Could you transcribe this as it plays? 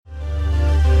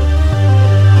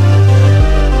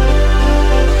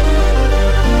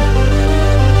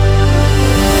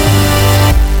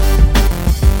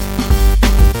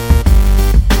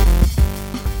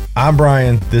I'm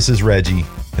Brian. This is Reggie,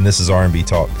 and this is R&B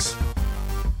Talks.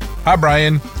 Hi,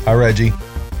 Brian. Hi, Reggie.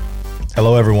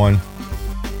 Hello, everyone.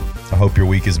 I hope your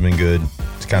week has been good.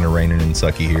 It's kind of raining and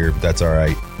sucky here, but that's all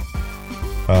right.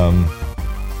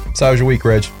 So how was your week,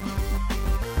 Reg?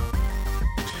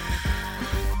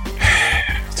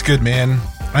 It's good, man.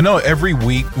 I know every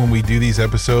week when we do these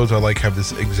episodes, I have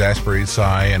this exasperated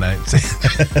sigh, and I say,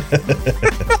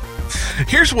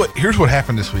 here's what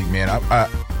happened this week, man.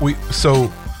 So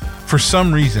for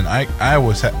some reason I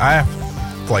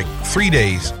have like 3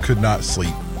 days could not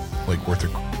sleep,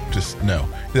 no.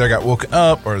 Either I got woken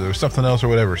up or there was something else or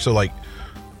whatever. So I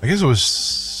guess it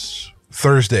was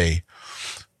Thursday.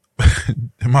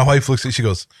 And my wife looks at me, she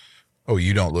goes, "Oh,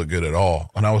 you don't look good at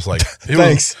all." And I was like,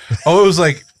 Thanks. It was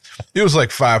like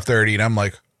 5:30, and I'm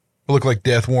like, I look like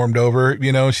death warmed over,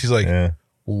 you know? She's like, Yeah.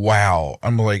 Wow.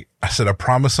 I'm like, I said, I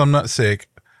promise I'm not sick.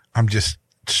 I'm just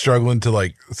struggling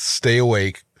to stay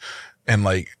awake and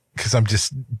cause I'm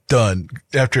just done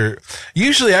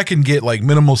usually I can get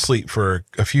minimal sleep for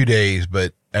a few days,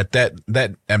 but at that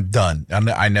I'm done.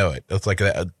 I know it. It's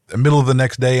the middle of the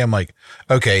next day. I'm like,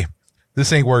 okay,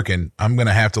 this ain't working. I'm going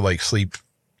to have to sleep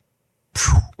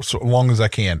so long as I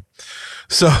can.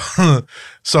 So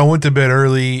I went to bed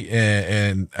early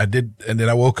and I did. And then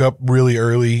I woke up really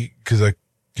early cause I'm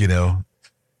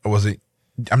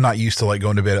not used to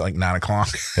going to bed at 9 o'clock.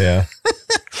 Yeah.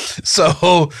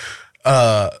 So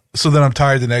then I'm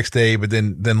tired the next day, but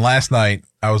then last night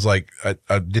I was I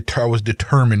was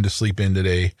determined to sleep in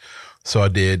today. So I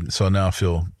did. So now I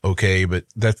feel okay. But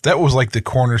that was the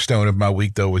cornerstone of my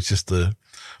week though, was just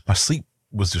my sleep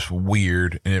was just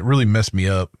weird and it really messed me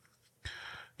up.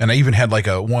 And I even had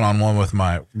a one-on-one with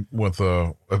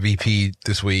a VP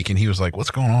this week, and he was like,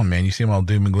 "What's going on, man? You seem all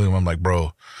doom and gloom." I'm like,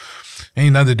 "Bro,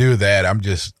 ain't nothing to do with that. I'm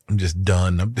just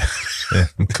done.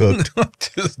 I'm cooked."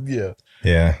 Yeah.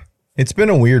 Yeah. It's been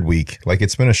a weird week.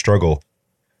 It's been a struggle.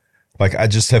 I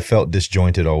just have felt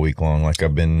disjointed all week long.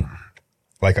 I've been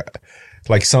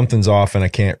like something's off and I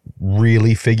can't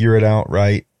really figure it out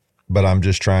right, but I'm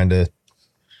just trying to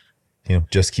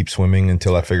just keep swimming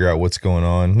until I figure out what's going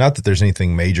on. Not that there's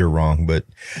anything major wrong, but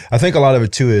I think a lot of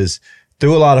it too is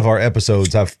through a lot of our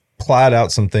episodes, I've plotted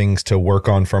out some things to work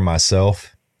on for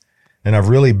myself, and I've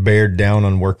really bared down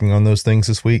on working on those things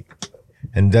this week.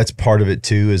 And that's part of it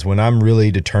too, is when I'm really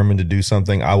determined to do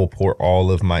something, I will pour all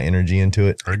of my energy into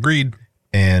it. Agreed.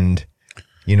 And,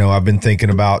 I've been thinking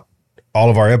about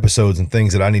all of our episodes and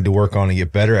things that I need to work on and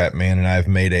get better at, man. And I've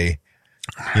made a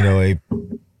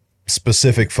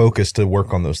specific focus to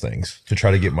work on those things, to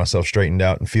try to get myself straightened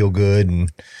out and feel good.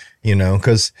 And,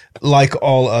 cause like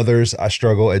all others, I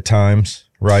struggle at times.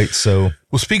 Right. So,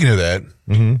 well, speaking of that,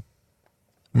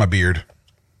 my beard.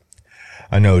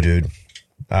 I know, dude.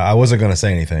 I wasn't going to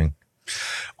say anything.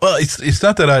 Well, it's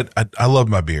not that I love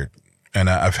my beard, and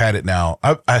I've had it now.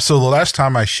 So the last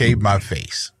time I shaved my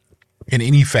face in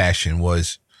any fashion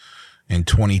was in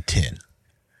 2010.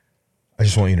 I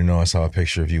just want you to know I saw a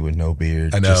picture of you with no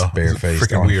beard, I know. just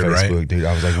barefaced on weird, Facebook, right? dude.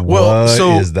 I was like, what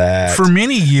is that? For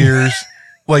many years,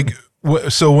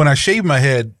 so when I shaved my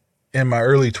head in my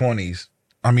early 20s,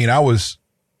 I mean, I was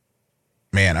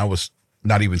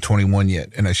not even 21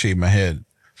 yet, and I shaved my head.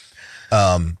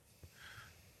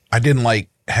 I didn't like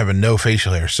having no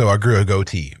facial hair, so I grew a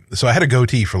goatee. So I had a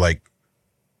goatee for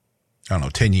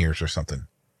 10 years or something.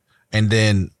 And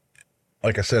then,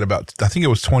 like I said, I think it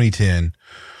was 2010,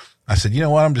 I said, you know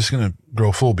what? I'm just going to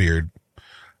grow a full beard.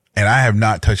 And I have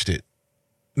not touched it.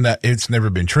 It's never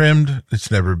been trimmed.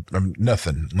 It's never,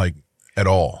 nothing at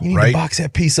all. You need right? to box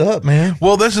that piece up, man.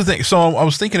 Well, that's the thing. So I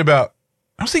was thinking about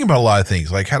a lot of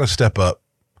things, how to step up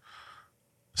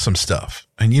some stuff.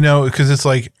 And, because it's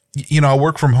I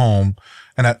work from home,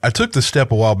 and I took the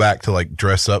step a while back to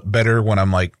dress up better when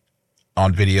I'm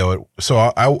on video. So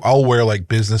I'll wear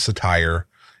business attire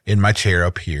in my chair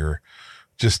up here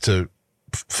just to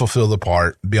fulfill the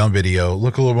part, be on video,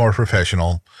 look a little more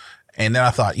professional. And then I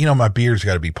thought, my beard's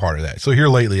got to be part of that. So here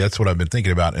lately, that's what I've been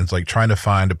thinking about. And it's trying to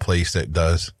find a place that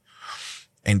does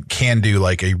and can do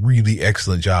a really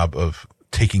excellent job of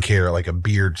taking care of a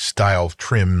beard style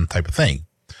trim type of thing.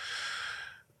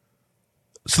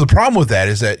 So the problem with that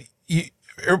is that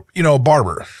a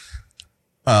barber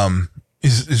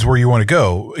is where you want to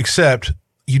go, except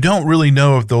you don't really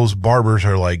know if those barbers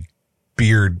are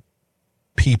beard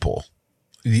people.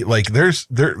 Their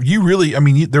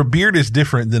beard is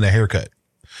different than a haircut,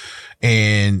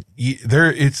 and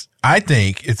I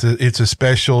think it's a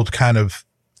special kind of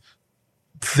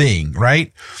thing,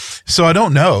 right? So I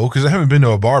don't know, because I haven't been to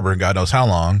a barber in God knows how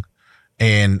long.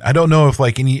 And I don't know if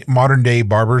any modern day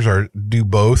barbers do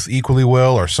both equally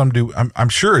well, or some do. I'm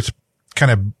sure it's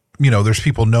kind of there's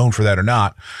people known for that or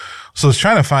not. So it's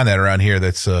trying to find that around here.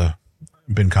 That's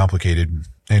been complicated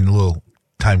and a little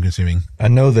time consuming. I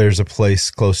know there's a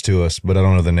place close to us, but I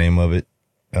don't know the name of it.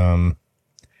 I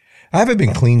haven't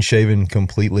been clean shaven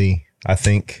completely, I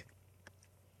think,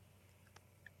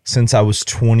 since I was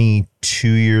 22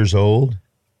 years old.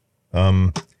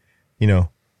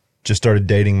 Just started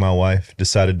dating my wife,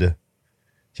 decided to,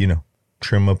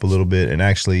 trim up a little bit, and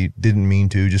actually didn't mean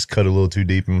to, just cut a little too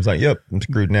deep and was like, yep, I'm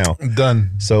screwed now.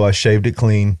 Done. So I shaved it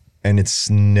clean, and it's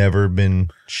never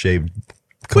been shaved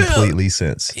completely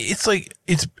since. It's like,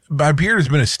 my beard has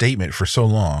been a statement for so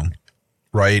long,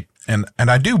 right? And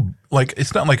I do, like,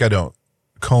 it's not like I don't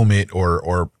comb it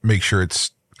or make sure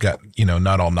it's got,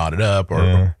 not all knotted up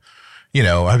or,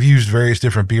 I've used various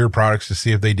different beard products to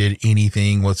see if they did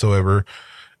anything whatsoever.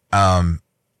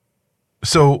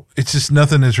 So it's just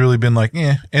nothing has really been like,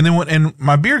 And then and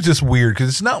my beard's just weird because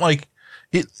it's not like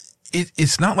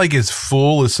it's not like as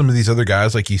full as some of these other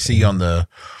guys like you see on the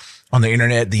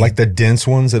internet. Like the dense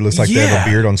ones that looks like they have a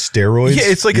beard on steroids. Yeah,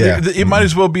 it's like it might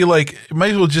as well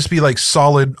just be like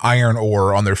solid iron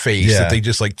ore on their face that they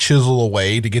just like chisel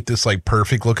away to get this like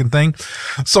perfect looking thing.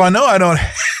 So I know I don't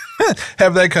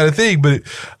have that kind of thing, but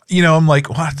I'm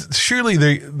like, well, surely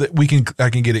I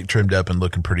can get it trimmed up and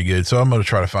looking pretty good. So I'm going to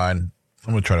try to find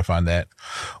that.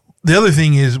 The other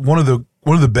thing is one of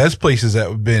the best places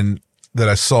that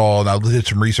I saw and I did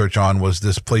some research on was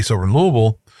this place over in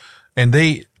Louisville,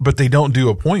 but they don't do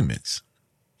appointments.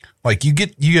 Like you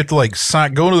have to like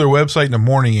go to their website in the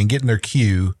morning and get in their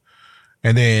queue,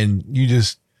 and then you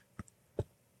just,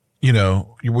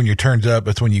 when your turn's up,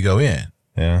 that's when you go in.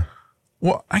 Yeah.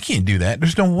 Well, I can't do that.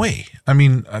 There's no way. I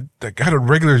mean, I got a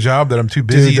regular job that I'm too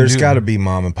busy. Dude, there's got to be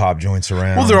mom and pop joints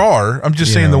around. Well, there are. I'm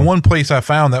just saying the one place I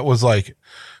found that was like,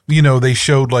 they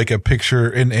showed like a picture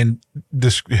and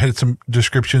had some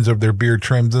descriptions of their beard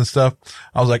trims and stuff.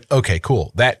 I was like, okay,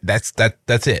 cool. That's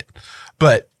it.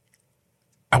 But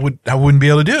I wouldn't be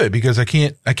able to do it because I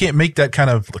can't make that kind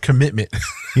of commitment.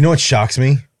 You know what shocks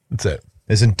me? What's that?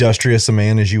 As industrious a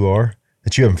man as you are,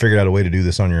 that you haven't figured out a way to do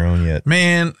this on your own yet.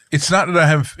 Man, it's not that I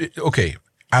have. Okay,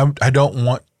 I don't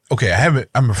want. Okay, I haven't.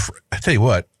 I tell you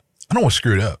what, I don't want to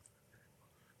screw it up.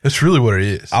 That's really what it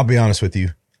is. I'll be honest with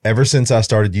you. Ever since I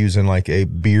started using like a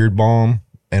beard balm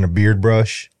and a beard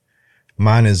brush,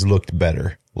 mine has looked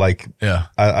better. Like,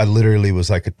 I literally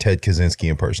was like a Ted Kaczynski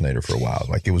impersonator for a while.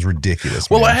 Like, it was ridiculous.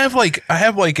 Well, man. I have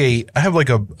like a I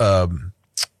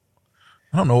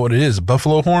don't know what it is, a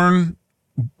buffalo horn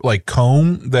like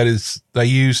comb that I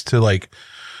use to like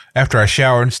after I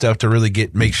shower and stuff to really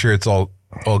make sure it's all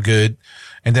good.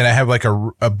 And then I have like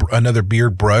another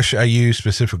beard brush I use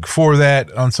specifically for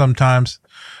that on sometimes.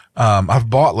 I've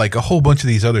bought like a whole bunch of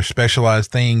these other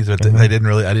specialized things that I didn't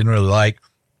really like.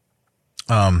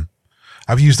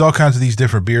 I've used all kinds of these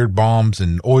different beard balms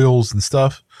and oils and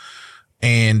stuff.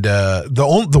 And,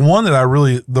 the one that I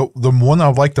really, the one I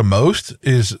like the most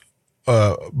is,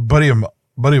 buddy of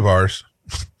ours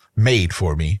made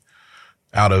for me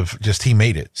out of he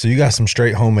made it. So you got some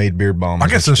straight homemade beard balm. I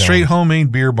got some straight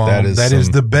homemade beard balm. That is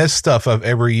the best stuff I've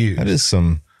ever used. That is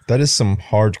some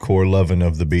hardcore loving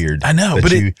of the beard. I know,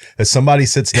 that somebody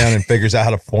sits down and figures out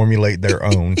how to formulate their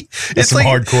own. It's some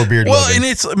hardcore beard. Well, loving.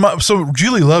 And so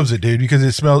Julie loves it, dude, because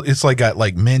it's like got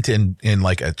like mint and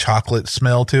like a chocolate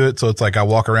smell to it. So it's like I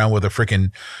walk around with a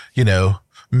freaking,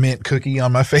 mint cookie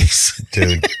on my face,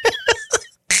 dude.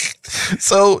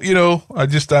 So,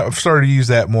 I've started to use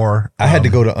that more. I had to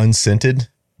go to unscented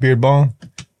beard balm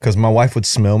because my wife would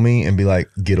smell me and be like,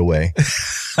 get away.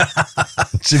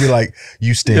 She'd be like,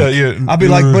 you stink. Yeah. I'd be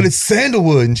like, but it's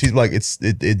sandalwood. And she's like,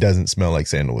 it doesn't smell like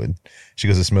sandalwood. She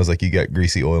goes, it smells like you got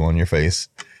greasy oil on your face.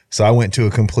 So I went to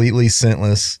a completely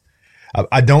scentless.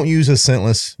 I don't use a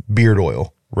scentless beard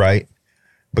oil, right?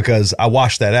 Because I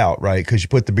wash that out, right? Because you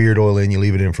put the beard oil in, you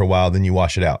leave it in for a while, then you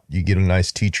wash it out. You get a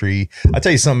nice tea tree. I'll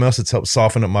tell you something else that's helped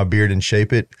soften up my beard and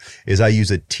shape it is I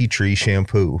use a tea tree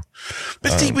shampoo.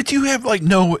 But see, but you have like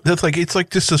it's like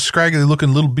just a scraggly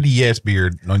looking little bitty ass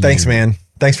beard on you. Thanks, man.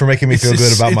 Thanks for making me feel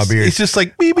good about my beard. It's just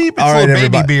like beep beep. It's a little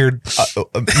baby beard. So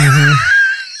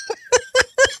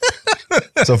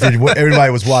if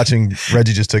everybody was watching,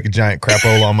 Reggie just took a giant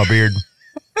crapola on my beard.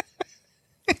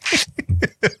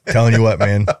 Telling you what,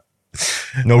 man.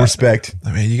 No respect.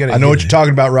 I mean, I know what you're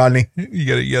talking about, Rodney.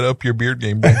 You gotta up your beard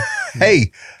game, bro.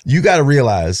 Hey, you gotta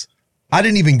realize I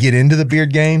didn't even get into the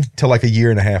beard game till like a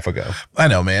year and a half ago. I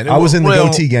know, man. I was in the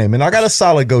goatee game, and I got a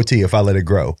solid goatee if I let it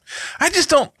grow. I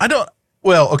don't.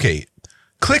 Well, okay.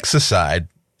 Clicks aside,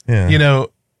 here's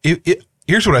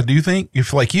what I do think.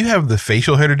 If like you have the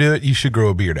facial hair to do it, you should grow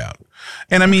a beard out.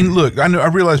 And I mean, look, I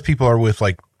realize people are with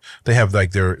like they have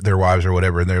like their wives or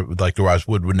whatever, and they're like their wives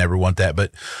would never want that.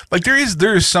 But like there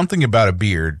is something about a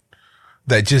beard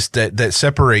that just that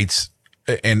separates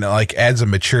and like adds a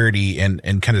maturity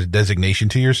and kind of designation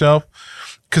to yourself.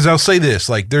 Cause I'll say this,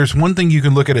 like there's one thing you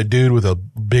can look at a dude with a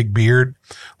big beard,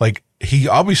 like he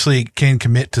obviously can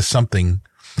commit to something.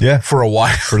 Yeah. For a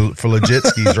while. For legit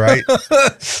skis, right?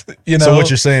 You know. So what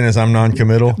you're saying is I'm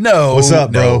non-committal? No. What's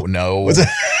up, bro? No. What's up?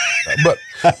 But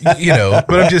but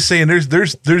I'm just saying there's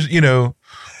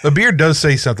a beard does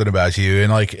say something about you,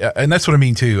 and like, and that's what I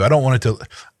mean too. I don't want it to.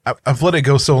 I've let it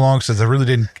go so long since I really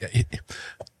didn't.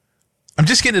 I'm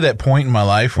just getting to that point in my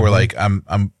life where like I'm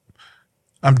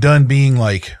done being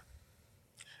like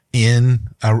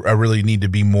I really need to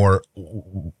be more.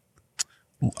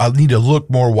 I need to look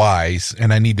more wise,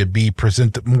 and I need to be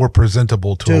more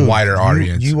presentable to a wider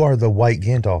audience. You are the white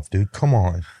Gandalf, dude. Come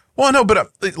on. Well, no, but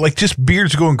like just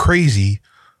beards going crazy.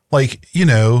 Like,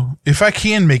 if I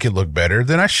can make it look better,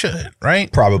 then I should,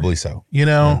 right? Probably so.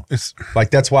 It's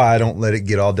like, that's why I don't let it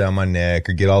get all down my neck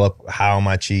or get all up high on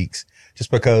my cheeks,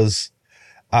 just because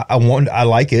I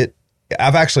like it.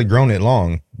 I've actually grown it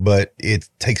long, but it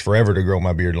takes forever to grow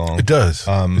my beard long. It does.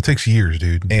 It takes years,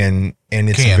 dude. And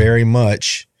it's very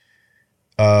much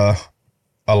a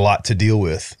lot to deal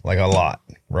with, like a lot,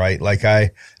 right? Like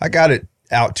I got it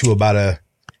out to about an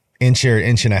inch or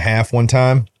inch and a half one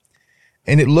time,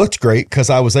 and it looked great because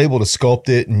I was able to sculpt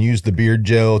it and use the beard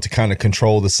gel to kind of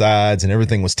control the sides, and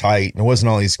everything was tight, and it wasn't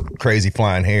all these crazy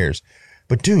flying hairs.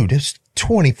 But dude, it's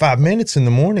 25 minutes in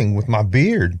the morning with my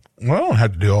beard. Well, I don't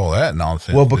have to do all that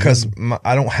nonsense. Well, because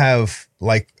I don't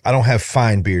have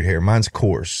fine beard hair. Mine's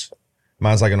coarse.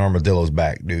 Mine's like an armadillo's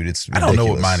back, dude. It's ridiculous. I don't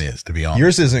know what mine is, to be honest.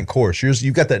 Yours isn't coarse.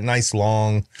 You've got that nice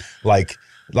long, like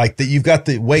that. You've got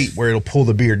the weight where it'll pull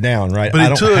the beard down, right? But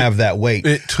I don't have that weight.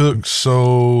 It took so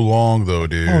long, though,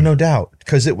 dude. Oh, no doubt.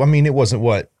 Because it wasn't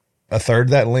what, a third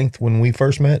that length when we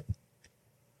first met.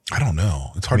 I don't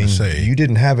know. It's hard to say. You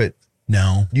didn't have it.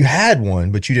 No, you had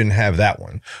one, but you didn't have that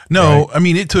one. No, right? I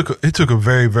mean, it took a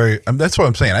very, very, that's what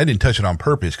I'm saying. I didn't touch it on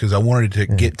purpose because I wanted to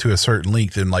get to a certain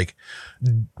length and like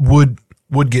would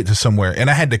get to somewhere. And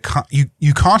I had to,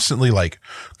 you constantly like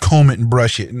comb it and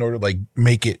brush it in order to like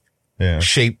make it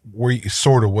shape where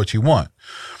sort of what you want.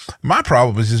 My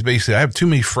problem is just basically I have too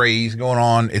many frays going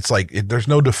on. It's like there's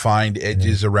no defined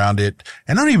edges around it.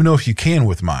 And I don't even know if you can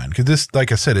with mine because this,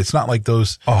 like I said, it's not like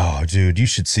those. Oh, dude, you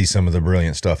should see some of the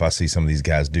brilliant stuff I see some of these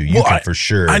guys do. You can for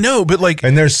sure. I know, but like.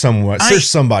 And there's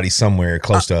somebody somewhere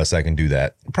close to us that can do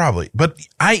that. Probably. But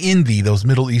I envy those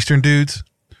Middle Eastern dudes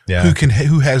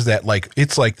who has that, like,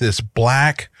 it's like this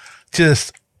black,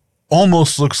 just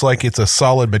almost looks like it's a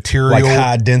solid material, like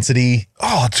high density.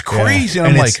 Oh, it's crazy. Yeah.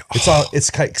 And I'm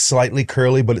it's like slightly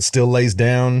curly, but it still lays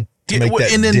down to make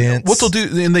that and then dense. what they'll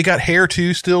do, and they got hair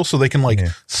too still, so they can like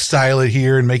style it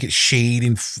here and make it shade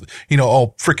and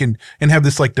all freaking and have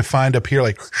this like defined up here,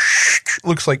 like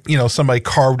looks like somebody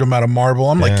carved them out of marble.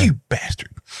 I'm like, you bastard.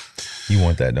 You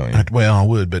want that, don't you? Well, I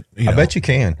would, but I bet you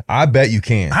can. I bet you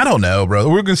can. I don't know, bro.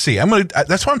 We're gonna see.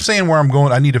 That's what I'm saying. Where I'm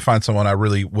going, I need to find someone I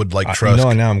really would like trust.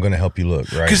 Now I'm going to help you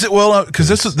look, right? Because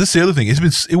this is the other thing.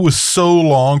 It was so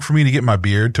long for me to get my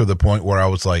beard to the point where I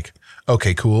was like,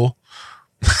 okay, cool.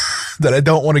 That I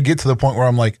don't want to get to the point where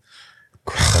I'm like,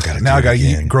 I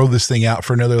gotta grow this thing out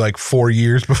for another like 4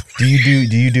 years before. Do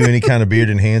you do any kind of beard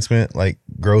enhancement, like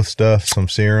growth stuff, some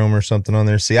serum or something on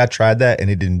there? See, I tried that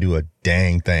and it didn't do a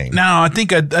dang thing. No, I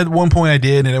think at one point I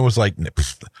did, and it was like,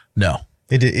 no,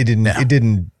 it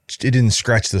didn't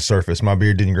scratch the surface. My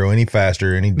beard didn't grow any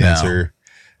faster, any denser. No.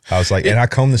 I was like, and I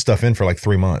combed this stuff in for like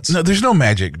 3 months. No, there's no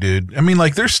magic, dude. I mean,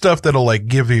 like, there's stuff that'll like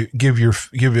give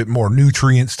it more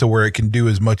nutrients to where it can do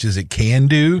as much as it can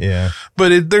do. Yeah.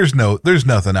 But there's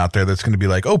nothing out there that's going to be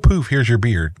like, oh, poof, here's your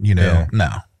beard. No.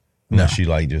 Unless you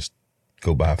like just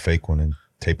go buy a fake one and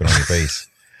tape it on your face.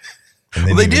 And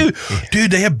then they do, dude.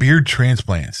 They have beard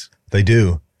transplants. They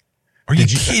do. Are you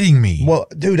kidding me? Well,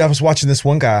 dude, I was watching this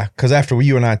one guy because after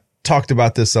you and I talked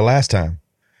about this the last time.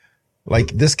 Like,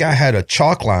 this guy had a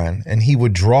chalk line and he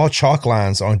would draw chalk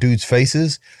lines on dudes'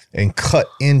 faces and cut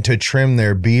in to trim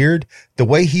their beard. The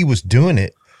way he was doing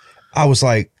it, I was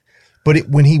like,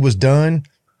 when he was done,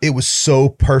 it was so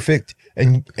perfect.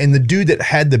 And the dude that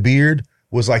had the beard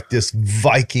was like this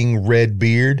Viking red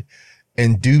beard.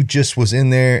 And dude just was in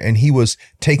there and he was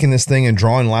taking this thing and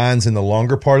drawing lines in the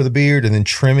longer part of the beard and then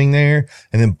trimming there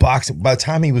and then boxing. By the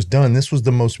time he was done, this was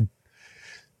the most,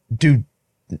 dude,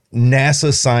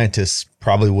 NASA scientists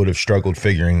probably would have struggled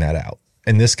figuring that out.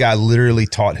 And this guy literally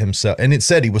taught himself. And it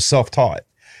said he was self-taught.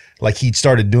 like he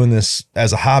started doing this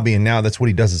as a hobby, and now that's what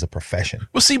he does as a profession.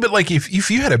 Well, see, but like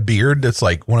if you had a beard that's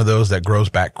like one of those that grows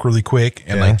back really quick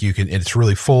and like it's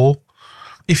really full,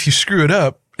 if you screw it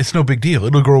up, it's no big deal.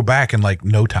 It'll grow back in like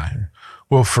no time.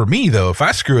 Well, for me though, if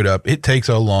I screw it up, it takes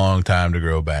a long time to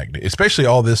grow back, especially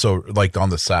all this like on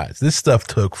the sides. This stuff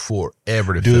took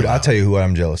forever to Dude, fill I'll out. tell you who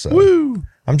I'm jealous of. Woo!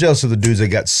 I'm jealous of the dudes that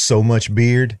got so much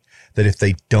beard that if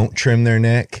they don't trim their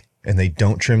neck and they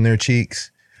don't trim their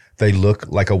cheeks, they look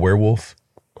like a werewolf.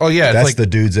 Oh yeah, That's like, the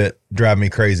dudes that drive me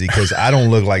crazy because I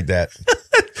don't look like that.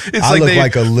 it's I like look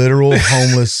like a literal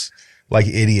homeless like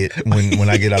idiot when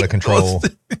I get out of control.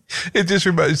 It just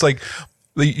reminds. It's like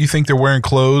you think they're wearing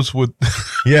clothes with.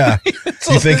 Yeah,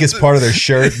 you think it's part of their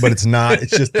shirt, but it's not.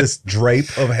 It's just this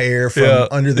drape of hair from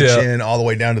under the chin all the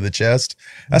way down to the chest.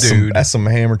 That's some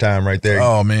hammer time right there.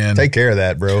 Oh man, take care of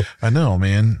that, bro. I know,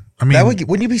 man. I mean,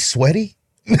 wouldn't you be sweaty?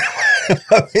 I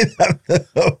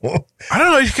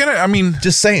don't know. You kind of. I mean,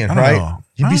 just saying, I right? know.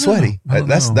 You'd be sweaty.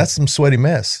 That's some sweaty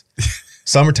mess.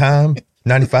 Summertime,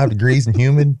 95 degrees and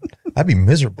humid. I'd be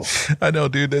miserable. I know,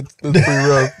 dude. That's pretty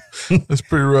rough. That's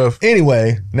pretty rough.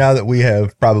 Anyway, now that we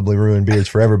have probably ruined beards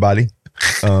for everybody,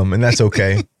 and that's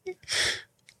okay. What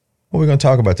are we going to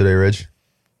talk about today, Reg?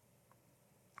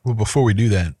 Well, before we do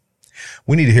that,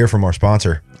 we need to hear from our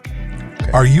sponsor.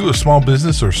 Okay. Are you a small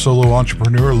business or solo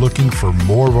entrepreneur looking for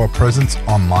more of a presence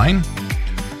online?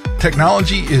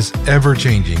 Technology is ever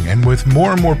changing, and with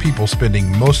more and more people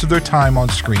spending most of their time on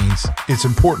screens, it's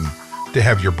important to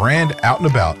have your brand out and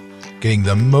about, getting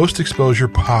the most exposure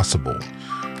possible.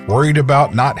 Worried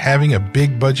about not having a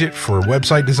big budget for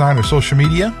website design or social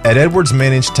media? At Edwards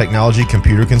Managed Technology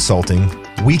Computer Consulting,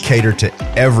 we cater to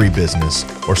every business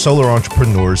or solo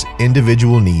entrepreneur's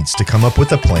individual needs to come up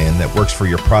with a plan that works for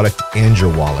your product and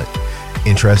your wallet.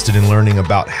 Interested in learning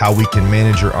about how we can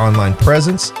manage your online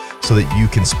presence so that you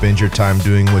can spend your time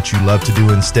doing what you love to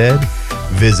do instead?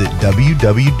 Visit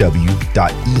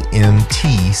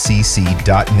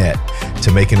www.emtcc.net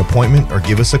to make an appointment or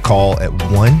give us a call at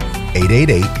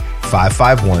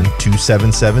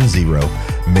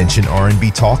 1-888-551-2770. Mention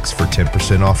R&B Talks for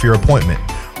 10% off your appointment.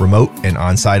 Remote and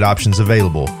on-site options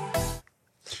available.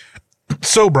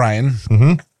 So, Brian,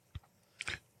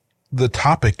 the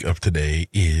topic of today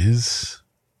is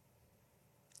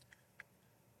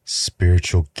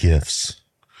spiritual gifts.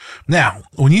 Now,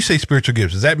 when you say spiritual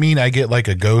gifts, does that mean I get like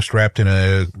a ghost wrapped in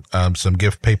a some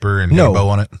gift paper and a bow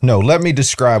on it? No, let me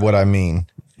describe what I mean.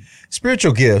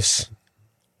 Spiritual gifts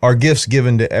are gifts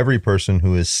given to every person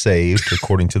who is saved,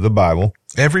 according to the Bible.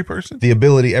 Every person? The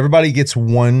ability, everybody gets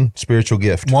one spiritual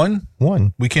gift. One?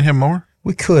 We can't have more?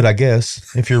 We could, I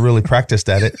guess, if you're really practiced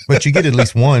at it, but you get at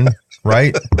least one,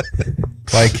 right?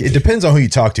 Like, it depends on who you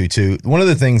talk to, too. One of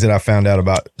the things that I found out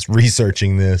about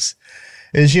researching this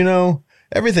is,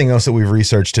 everything else that we've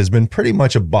researched has been pretty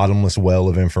much a bottomless well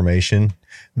of information.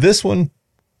 This one,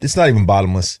 it's not even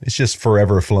bottomless. It's just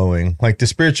forever flowing. Like the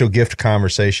spiritual gift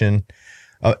conversation,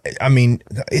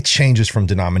 it changes from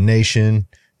denomination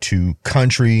to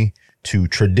country to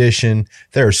tradition.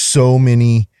 There are so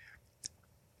many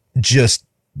just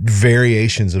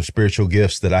variations of spiritual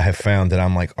gifts that I have found that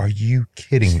I'm like, are you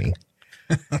kidding me?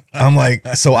 I'm like,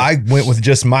 so I went with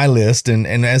just my list. And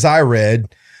as I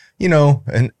read,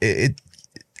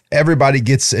 everybody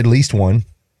gets at least one,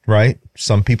 right?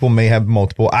 Some people may have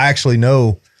multiple. I actually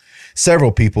know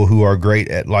several people who are great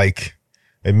at like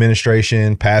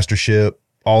administration, pastorship,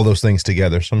 all those things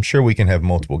together. So I'm sure we can have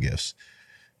multiple gifts.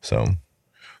 So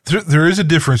there is a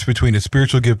difference between a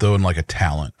spiritual gift though and like a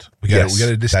talent. We got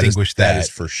to distinguish that. That is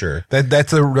for sure.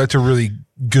 That's a really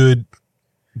good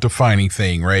defining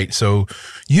thing, right? So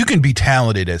you can be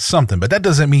talented at something, but that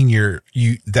doesn't mean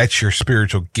that's your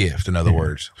spiritual gift. In other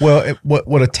words, well,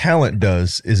 what a talent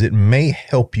does is it may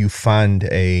help you find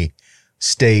a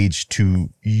stage to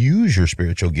use your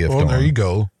spiritual gift. Well, there you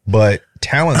go. But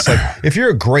talents, like if you're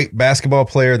a great basketball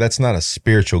player, that's not a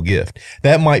spiritual gift.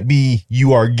 That might be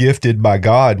you are gifted by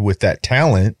God with that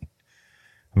talent.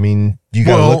 I mean, you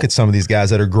got to look at some of these guys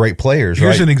that are great players.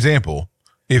 Here's right? an example.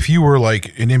 If you were like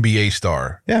an NBA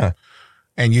star,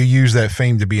 and you use that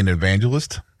fame to be an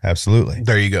evangelist, absolutely.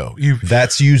 There you go.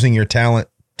 That's using your talent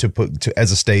to put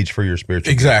as a stage for your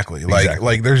spiritual exactly. Gift.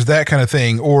 Like there's that kind of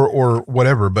thing, or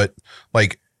whatever. But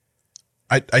like,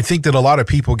 I think that a lot of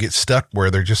people get stuck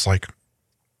where they're just like,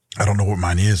 I don't know what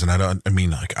mine is, and I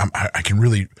can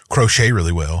really crochet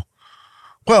really well.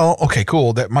 Well, okay,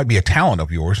 cool. That might be a talent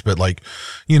of yours, but like,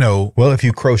 well, if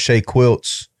you crochet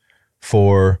quilts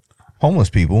for homeless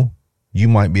people, you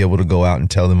might be able to go out and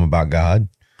tell them about God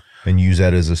and use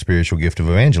that as a spiritual gift of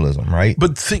evangelism, right?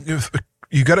 But think of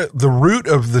the root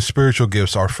of the spiritual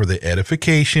gifts are for the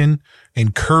edification,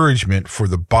 encouragement for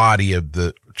the body of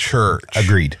the church.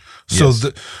 Agreed. So Yes.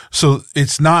 so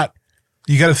it's not,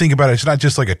 you got to think about it. It's not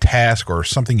just like a task or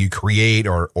something you create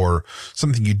or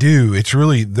something you do. It's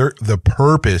really the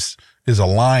purpose is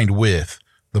aligned with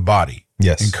the body.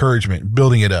 Yes. Encouragement,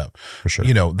 building it up, For sure.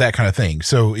 that kind of thing.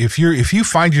 So if you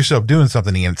find yourself doing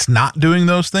something and it's not doing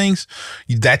those things,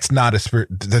 that's not a spirit.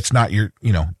 That's not your,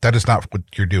 that is not what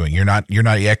you're doing. You're not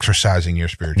exercising your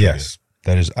spiritual Yes. gift.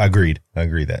 That is, I agree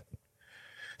that.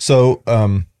 So,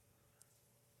 all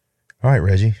right,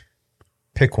 Reggie,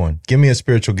 pick one. Give me a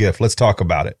spiritual gift. Let's talk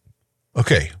about it.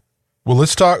 Okay. Well,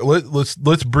 let's talk.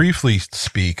 Let's briefly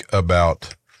speak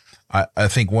about. I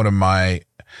think one of my.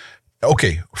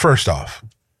 Okay, first off,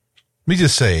 let me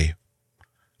just say,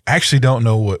 I actually don't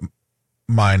know what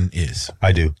mine is.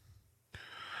 I do.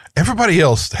 Everybody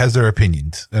else has their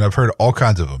opinions, and I've heard all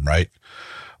kinds of them, right?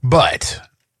 But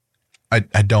I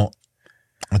don't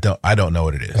know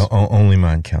what it is. Only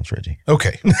mine counts, Reggie.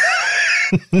 Okay.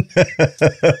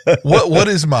 What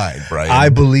is mine, Brian? I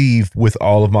believe with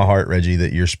all of my heart, Reggie,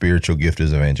 that your spiritual gift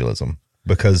is evangelism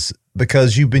because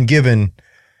you've been given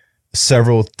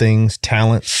several things,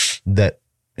 talents that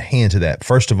hand to that.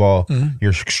 First of all,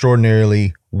 you're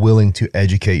extraordinarily willing to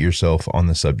educate yourself on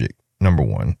the subject. Number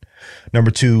one.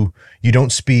 Number two, you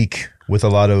don't speak with a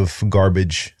lot of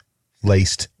garbage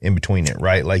laced in between it,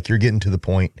 right? Like you're getting to the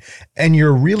point and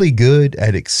you're really good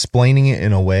at explaining it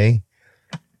in a way.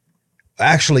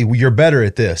 Actually, you're better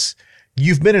at this.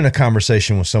 You've been in a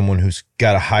conversation with someone who's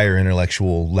got a higher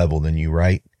intellectual level than you,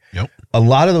 right? Yep. A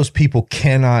lot of those people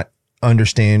cannot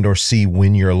understand or see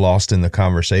when you're lost in the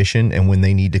conversation and when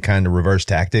they need to kind of reverse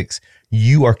tactics.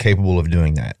 You are capable of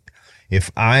doing that.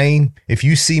 If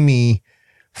you see me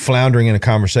floundering in a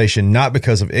conversation, not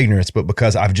because of ignorance, but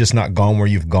because I've just not gone where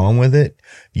you've gone with it,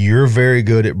 you're very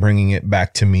good at bringing it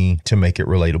back to me to make it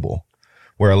relatable.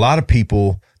 Where a lot of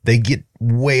people, they get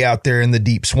way out there in the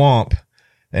deep swamp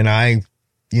and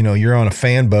you're on a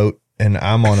fan boat and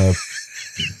I'm on a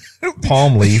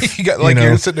palm leaf.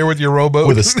 You're sitting there with your rowboat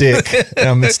with a stick. And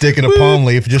I'm sticking a palm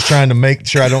leaf, just trying to make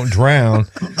sure I don't drown.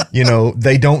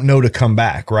 They don't know to come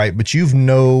back, right? But you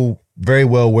know very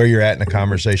well where you're at in a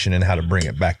conversation and how to bring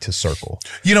it back to circle.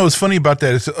 What's funny about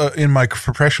that is in my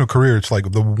professional career, it's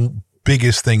like the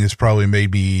biggest thing that's probably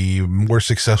made me more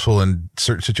successful in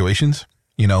certain situations.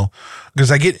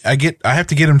 Because I have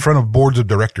to get in front of boards of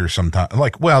directors sometimes.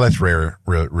 Like, well, that's rare,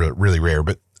 really rare,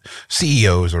 but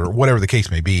CEOs or whatever the case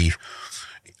may be,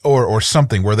 or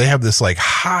something where they have this like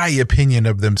high opinion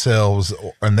of themselves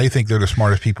and they think they're the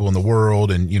smartest people in the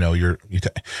world. And,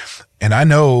 and I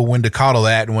know when to coddle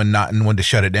that and when not, and when to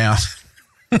shut it down.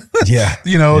 Yeah.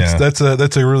 That's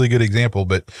a really good example,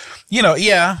 but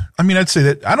I'd say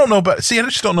that I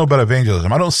just don't know about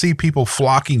evangelism. I don't see people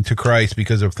flocking to Christ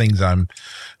because of things I'm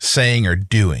saying or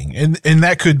doing. And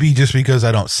that could be just because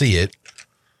I don't see it,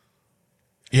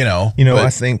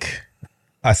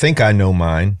 I think I know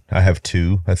mine. I have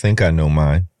two. I think I know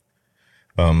mine.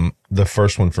 The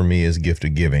first one for me is gift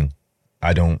of giving.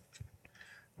 I'll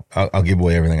give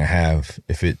away everything I have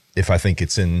if I think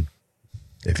it's in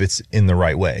the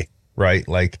right way, right?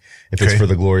 Like if it's for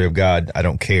the glory of God, I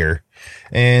don't care.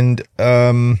 And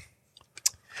I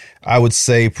would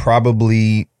say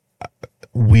probably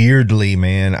weirdly,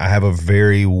 man, I have a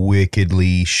very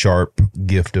wickedly sharp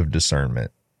gift of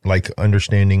discernment, like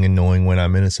understanding and knowing when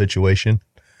I'm in a situation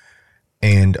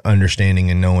and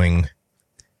understanding and knowing,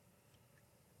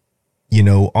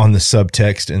 on the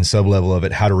subtext and sub-level of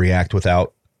it, how to react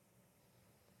without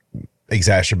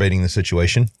exacerbating the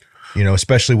situation.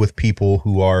 Especially with people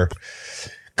who are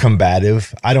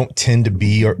combative. I don't tend to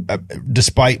be,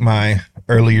 despite my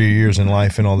earlier years in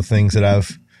life and all the things that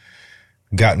I've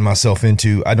gotten myself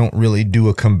into, I don't really do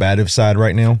a combative side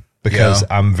right now because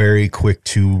I'm very quick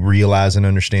to realize and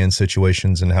understand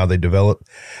situations and how they develop.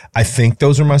 I think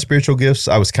those are my spiritual gifts.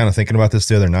 I was kind of thinking about this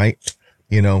the other night,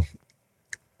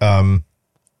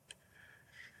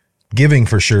 giving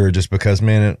for sure, just because,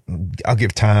 man, I'll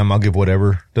give time, I'll give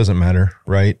whatever, doesn't matter,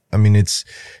 right? I mean, it's,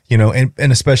 and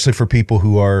especially for people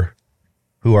who are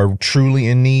truly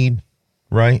in need,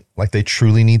 right? Like they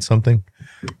truly need something.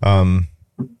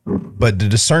 But the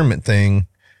discernment thing,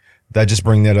 I just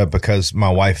bring that up because my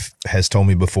wife has told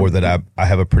me before that I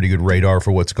have a pretty good radar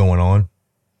for what's going on,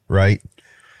 right?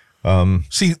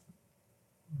 See,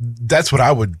 that's what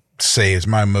I would say is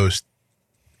my most,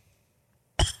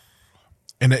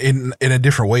 in a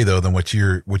different way though than what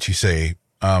you say.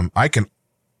 I can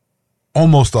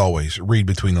almost always read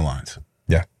between the lines.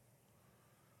 Yeah.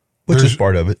 Which is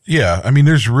part of it. Yeah. I mean,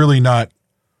 there's really not,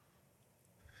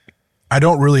 I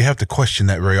don't really have to question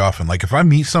that very often. Like if I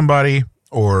meet somebody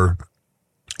or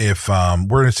if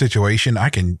we're in a situation,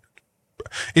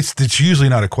 it's usually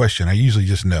not a question. I usually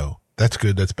just know that's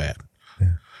good, that's bad.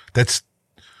 Yeah. That's,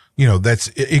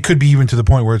 it could be even to the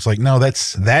point where it's like, no,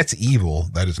 that's evil.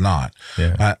 That is not.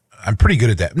 Yeah. I'm pretty good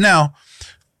at that. Now,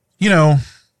 here's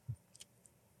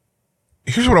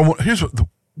the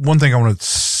one thing I want to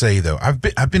say though.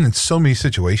 I've been in so many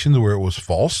situations where it was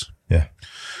false. Yeah.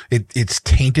 It's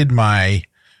tainted my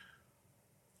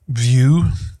view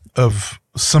of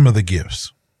some of the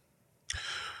gifts.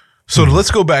 So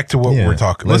let's go back to what we're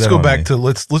talking. Let's go back to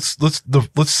let's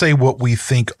say what we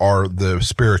think are the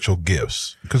spiritual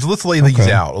gifts, because let's lay these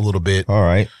out a little bit. All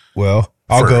right. Well,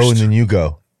 I'll go and then you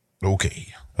go.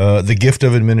 Okay. The gift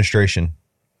of administration.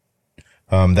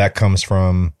 That comes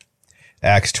from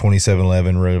Acts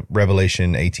 27:11,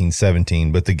 Revelation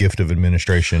 18:17. But the gift of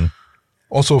administration.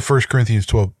 Also, 1 Corinthians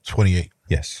 12:28.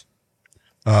 Yes.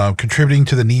 Contributing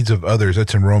to the needs of others.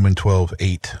 That's in Romans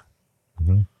 12:8.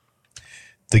 Mm-hmm.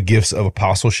 The gifts of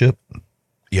apostleship.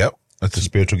 Yep. That's the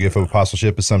spiritual gift of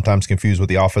apostleship is sometimes confused with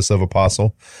the office of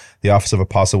apostle. The office of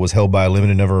apostle was held by a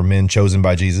limited number of men chosen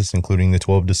by Jesus, including the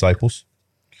 12 disciples.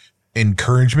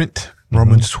 Encouragement.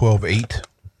 Romans 12:8.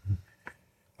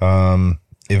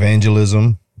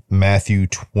 Evangelism. Matthew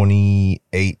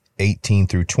 28:18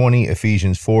 through 20.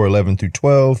 Ephesians 4:11 through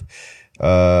 12.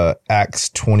 Acts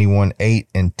 21:8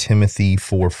 and Timothy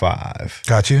 4:5.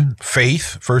 Got you.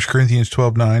 Faith. 1 Corinthians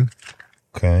 12:9.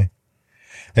 Okay.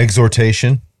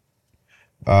 Exhortation.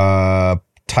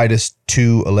 Titus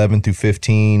 2:11 through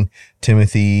 15.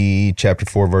 Timothy chapter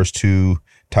 4 verse 2.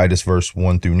 Titus verse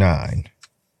 1 through 9.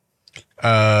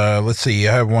 Let's see.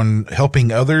 I have one,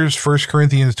 helping others. 1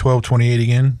 Corinthians 12:28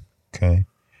 again. Okay.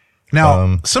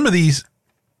 Now, some of these.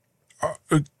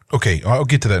 Okay, I'll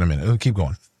get to that in a minute. Let's keep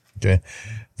going. Okay.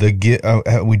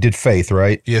 We did faith,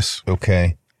 right? Yes.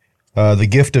 Okay. The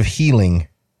gift of healing.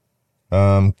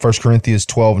 1 Corinthians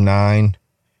 12:9.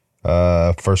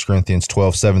 1 Corinthians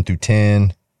 12:7 through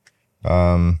 10.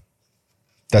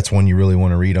 That's one you really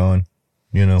want to read on.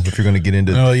 If you're going to get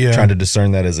into trying to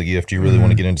discern that as a gift, you really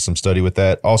want to get into some study with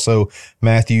that. Also,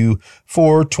 Matthew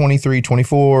 4:23,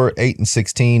 24, 8 and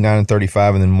 16, 9 and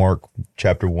 35, and then Mark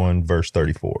chapter 1, verse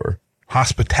 34.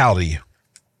 Hospitality.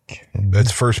 Okay.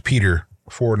 That's 1 Peter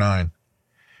 4:9.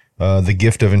 The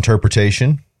gift of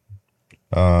interpretation.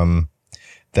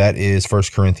 That is 1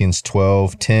 Corinthians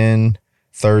 12:10,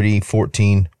 30,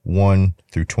 14, 1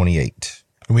 through 28.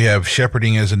 We have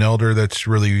shepherding as an elder. That's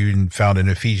really even found in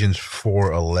Ephesians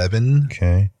 4:11.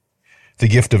 Okay. The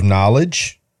gift of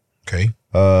knowledge. Okay.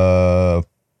 Let's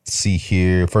see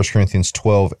here. 1 Corinthians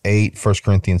 12:8, 1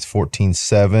 Corinthians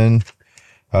 14:7,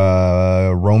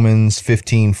 Romans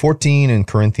 15:14, and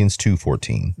Corinthians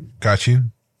 2:14. Got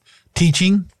you.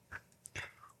 Teaching.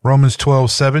 Romans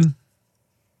 12:7.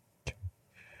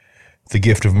 The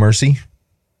gift of mercy.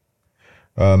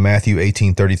 Matthew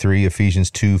 18:33,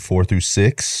 Ephesians 2:4 through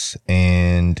 6,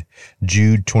 and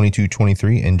Jude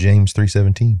 22:23, and James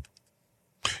 3:17.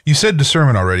 You said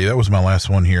discernment already. That was my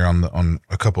last one here on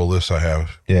a couple of lists I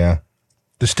have. Yeah.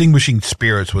 Distinguishing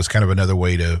spirits was kind of another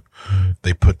way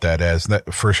they put that as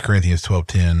that 1 Corinthians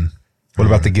 12:10. What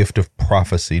about the gift of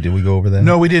prophecy? Did we go over that?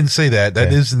 No, we didn't say that.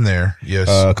 That is in there. Yes.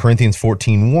 Corinthians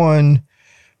 14:1.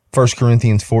 1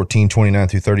 Corinthians 14:29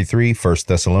 through 33, 1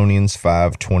 Thessalonians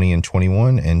 5:20 and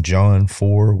 21, and John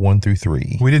 4:1 through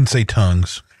 3. We didn't say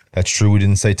tongues. That's true. We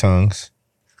didn't say tongues.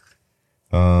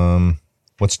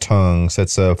 What's tongues?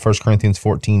 That's 1 Corinthians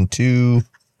 14:2.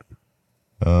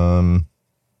 Let's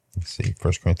see,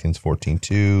 1 Corinthians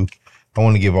 14:2. I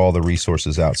want to give all the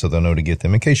resources out so they'll know to get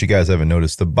them. In case you guys haven't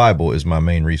noticed, the Bible is my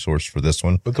main resource for this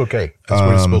one. That's okay. That's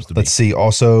what it's supposed to be. Let's see.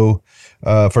 Also,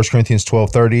 1 Corinthians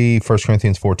 12:30, 1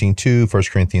 Corinthians 14:2,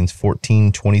 1 Corinthians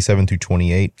 14:27 through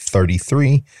 28,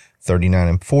 33, 39,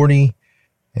 and 40.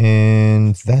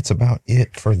 And that's about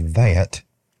it for that.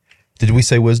 Did we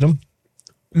say wisdom?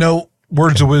 No.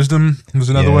 Words of wisdom was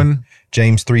another one.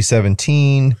 James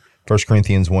 3:17, 1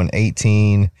 Corinthians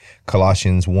 1:18,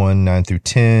 Colossians 1:9 through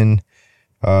 10.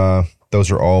 Those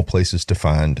are all places to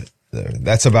find.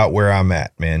 That's about where I'm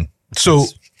at, man. So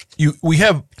we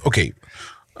have, okay.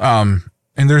 And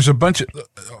there's a bunch of,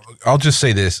 I'll just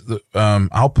say this.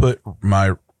 I'll put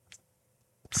my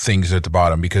things at the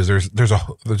bottom because there's a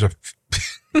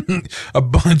a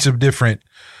bunch of different,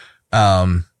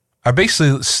 I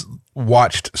basically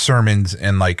watched sermons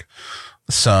and like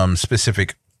some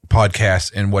specific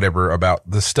podcasts and whatever about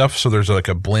the stuff. So there's like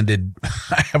a blended,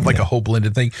 I have like a whole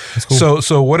blended thing. Cool.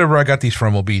 So whatever I got these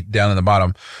from will be down in the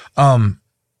bottom.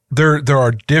 There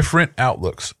are different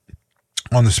outlooks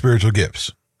on the spiritual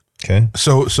gifts. Okay.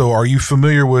 So are you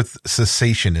familiar with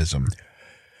cessationism?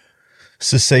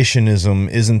 Cessationism,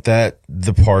 isn't that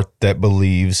the part that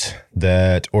believes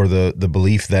that, or the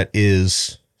belief that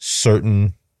is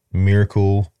certain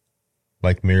miracles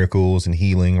and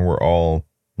healing were all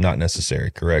not necessary,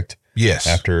 correct? Yes.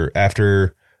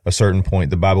 After a certain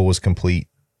point, the Bible was complete,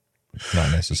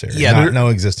 not necessary. Yeah, no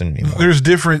existent anymore. There's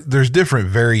different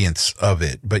variants of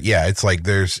it, but yeah, it's like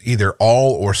there's either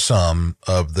all or some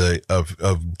of the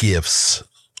of gifts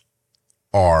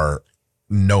are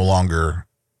no longer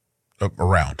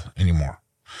around anymore.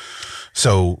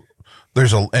 So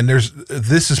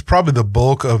this is probably the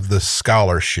bulk of the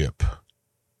scholarship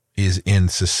is in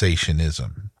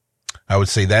cessationism. I would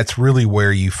say that's really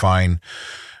where you find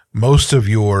most of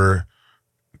your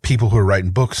people who are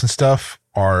writing books and stuff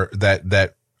are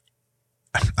that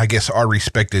I guess our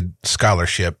respected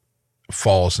scholarship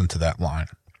falls into that line.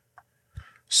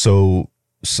 So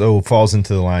falls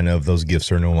into the line of those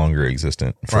gifts are no longer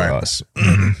existent for us.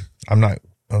 I'm gonna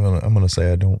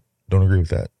say I don't agree with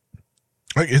that.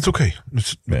 It's okay.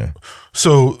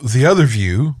 So the other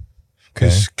view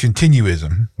is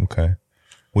continuism. Okay.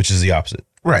 Which is the opposite.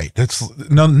 Right. That's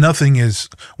nothing is,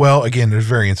 well, again, there's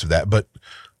variants of that, but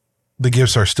the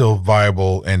gifts are still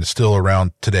viable and still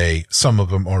around today. Some of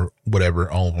them or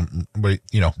whatever, all of them, but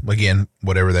again,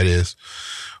 whatever that is,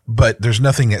 but there's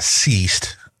nothing that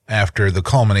ceased after the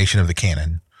culmination of the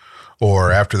canon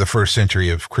or after the first century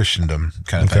of Christendom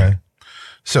kind of thing.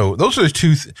 So those are the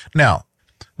two. Now,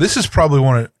 this is probably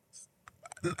one of,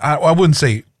 I wouldn't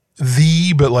say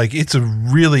but like it's a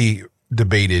really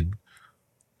debated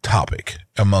topic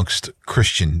amongst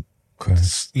Christian,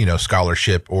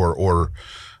 scholarship or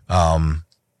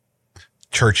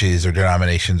churches or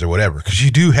denominations or whatever. Because you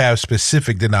do have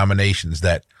specific denominations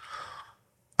that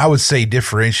I would say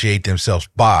differentiate themselves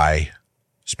by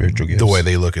spiritual gifts, the way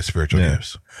they look at spiritual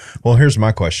gifts. Well, here's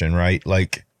my question, right?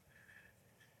 Like,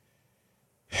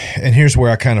 and here's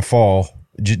where I kind of fall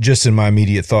just in my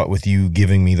immediate thought with you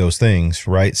giving me those things,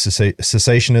 right?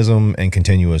 Cessationism and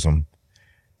continuism.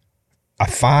 I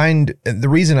find the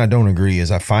reason I don't agree is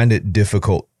I find it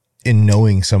difficult in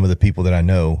knowing some of the people that I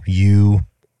know, you,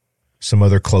 some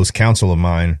other close counsel of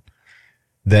mine,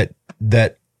 that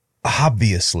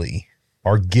obviously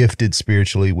are gifted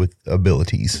spiritually with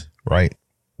abilities, right?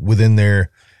 Within their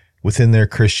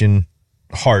Christian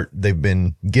heart, they've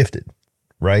been gifted,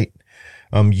 right?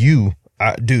 I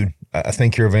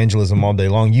think your evangelism all day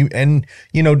long.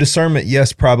 Discernment,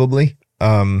 yes, probably.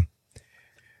 But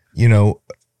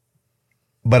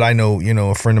I know,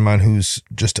 a friend of mine who's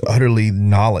just utterly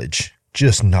knowledge,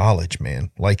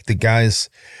 man. Like the guys,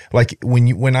 like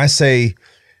when I say,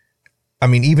 I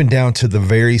mean, even down to the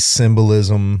very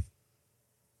symbolism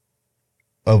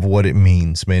of what it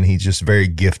means, man, he's just very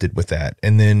gifted with that.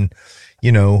 And then,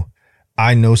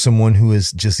 I know someone who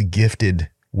is just gifted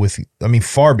with,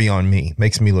 far beyond me,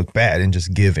 makes me look bad in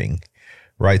just giving,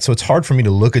 right? So it's hard for me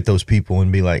to look at those people and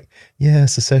be like, yeah,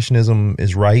 cessationism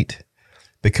is right,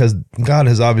 because God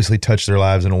has obviously touched their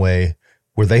lives in a way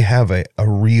where they have a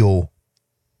real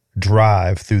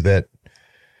drive through that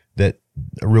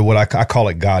real, what I call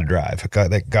it, God drive,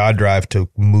 that God drive to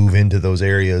move into those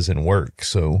areas and work.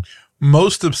 So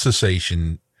most of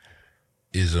cessationism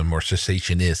or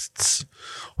cessationists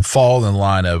fall in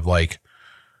line of like,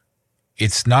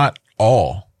 it's not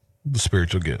all the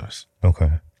spiritual gifts.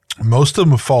 Okay. Most of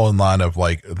them fall in line of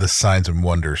like the signs and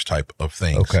wonders type of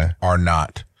things are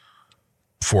not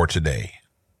for today.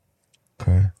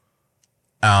 Okay.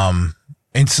 And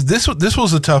so this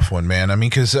was a tough one, man. I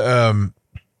mean, cause, and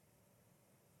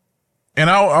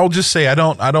I'll just say, I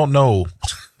don't know.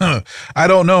 I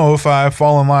don't know if I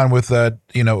fall in line with that,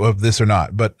 of this or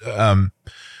not, but,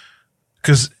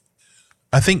 cause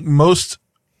I think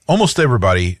almost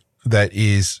everybody that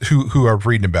is who are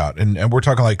reading about, and we're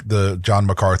talking like the John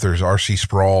MacArthur's, R.C.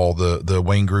 Sproul, the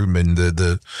Wayne Grudem,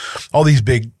 the all these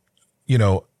big,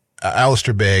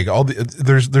 Alistair Begg,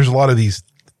 there's a lot of these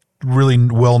really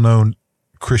well-known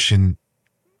Christian,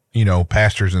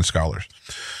 pastors and scholars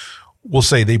will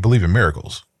say they believe in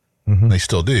miracles. Mm-hmm. They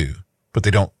still do, but they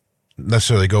don't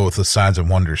necessarily go with the signs and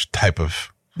wonders type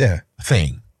of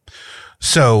thing.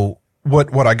 So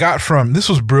what I got from, this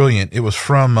was brilliant. It was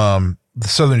from, the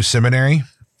Southern Seminary.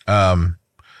 And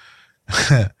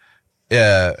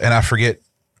I forget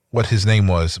what his name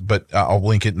was, but I'll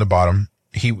link it in the bottom.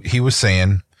 He was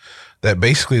saying that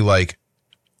basically like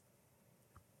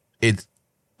it's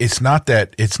not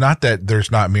that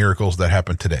there's not miracles that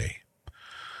happen today.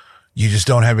 You just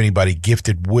don't have anybody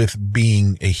gifted with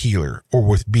being a healer or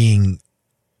with being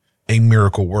a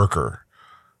miracle worker.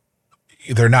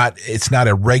 it's not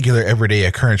a regular everyday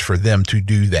occurrence for them to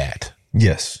do that.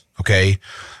 Yes. Okay.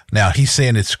 Now he's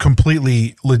saying it's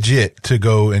completely legit to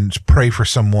go and pray for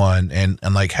someone and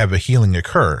like have a healing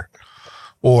occur,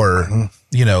 or,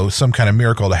 you know, some kind of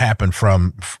miracle to happen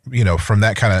from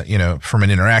that kind of, you know, from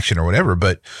an interaction or whatever.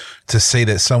 But to say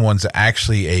that someone's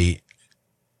actually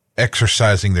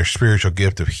exercising their spiritual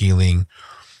gift of healing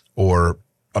or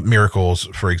miracles,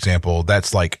 for example,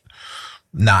 that's like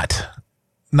not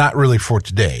really for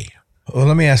today. Well,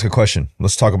 let me ask a question.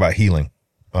 Let's talk about healing.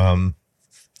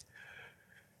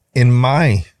 In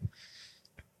my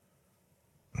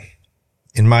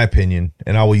opinion,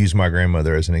 and I will use my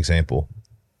grandmother as an example,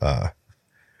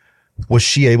 was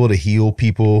she able to heal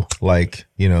people like,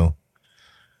 you know,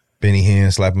 Benny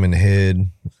Hinn, slap them in the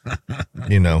head?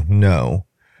 You know, no.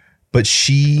 But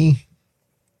she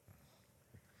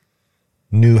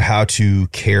knew how to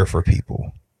care for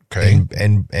people, okay,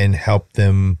 and help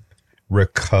them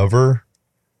recover.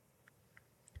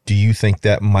 Do you think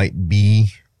that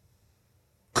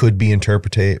could be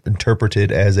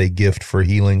interpreted as a gift for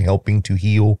healing, helping to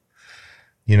heal?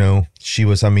 You know, she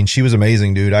was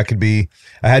amazing, dude. I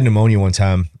had pneumonia one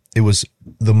time. It was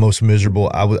the most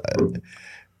miserable.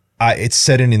 It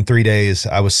set in 3 days.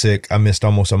 I was sick. I missed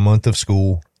almost a month of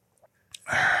school.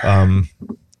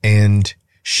 And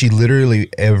she literally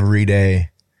every day,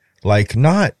 like,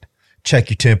 not check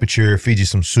your temperature, feed you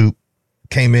some soup,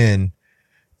 came in,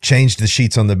 changed the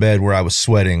sheets on the bed where I was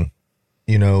sweating,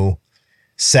 you know,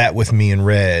 sat with me and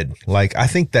read. Like, I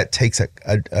think that takes a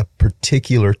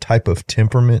particular type of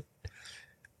temperament.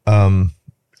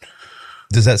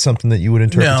 Is that something that you would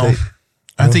interpret? No.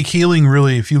 I think healing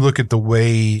really, if you look at the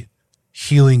way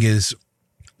healing is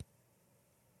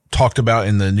talked about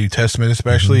in the New Testament,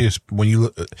 especially, is when you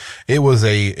look, it was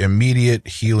a immediate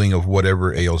healing of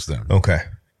whatever ails them. Okay.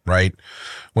 Right.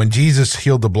 When Jesus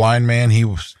healed the blind man, he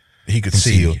could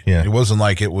see. Healed, yeah. It wasn't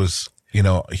like it was, you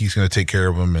know, he's going to take care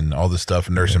of him and all this stuff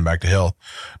and nurse him back to health.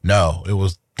 No, it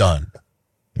was done.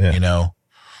 Yeah. You know,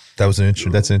 that's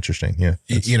interesting. Yeah.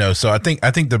 You know, so I think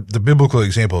the biblical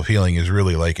example of healing is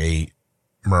really like a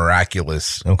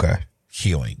miraculous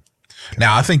healing. Okay.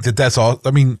 Now, I think that's all.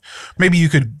 I mean, maybe you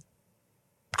could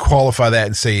qualify that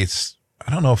and say it's, I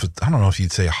don't know if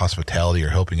you'd say hospitality or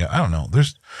helping. I don't know.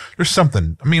 There's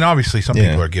something. I mean, obviously some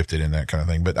people are gifted in that kind of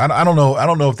thing, but I don't know. I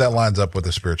don't know if that lines up with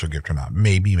a spiritual gift or not.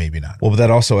 Maybe not. Well, but that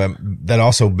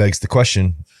also begs the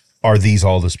question: are these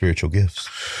all the spiritual gifts?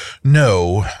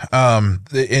 No.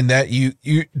 In that you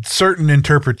certain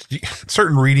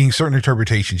readings, certain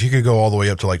interpretations, you could go all the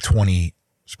way up to like 20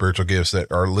 spiritual gifts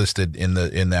that are listed in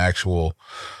the actual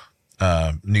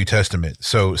New Testament.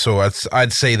 So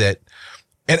I'd say that.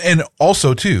 And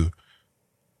also too,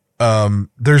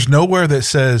 there's nowhere that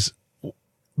says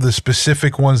the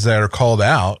specific ones that are called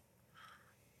out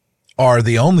are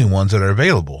the only ones that are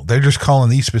available. They're just calling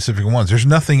these specific ones. There's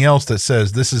nothing else that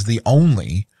says this is the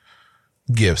only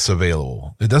gifts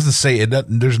available. It doesn't say it.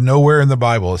 There's nowhere in the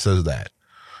Bible that says that.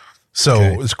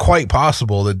 So it's quite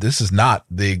possible that this is not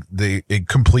the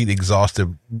complete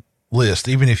exhaustive list,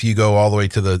 even if you go all the way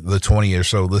to the 20 or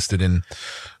so listed in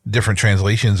different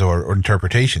translations or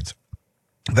interpretations.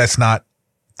 That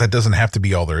doesn't have to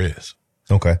be all there is.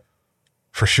 Okay.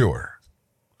 For sure.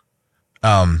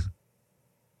 And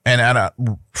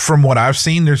from what I've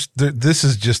seen, this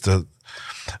is just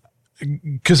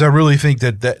because I really think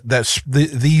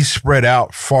these spread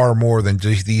out far more than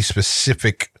just these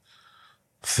specific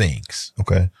things.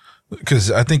 Okay.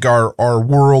 Because I think our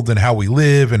world and how we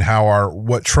live and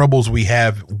what troubles we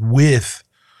have with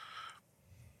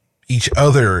each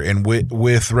other and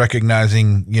with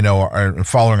recognizing, you know,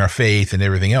 following our faith and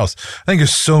everything else. I think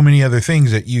there's so many other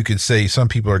things that you could say some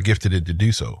people are gifted to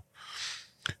do so,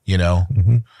 you know,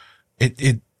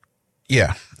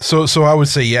 yeah. So I would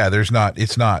say, yeah, it's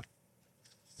not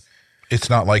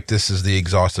like this is the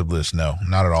exhaustive list. No,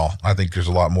 not at all. I think there's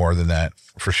a lot more than that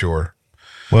for sure.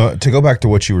 Well, to go back to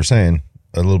what you were saying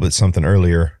a little bit something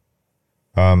earlier,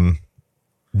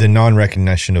 the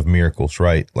non-recognition of miracles,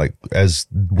 right? Like as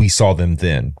we saw them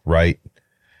then, right?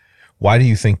 Why do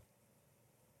you think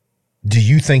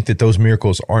that those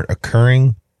miracles aren't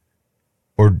occurring,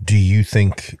 or do you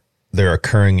think they're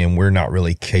occurring and we're not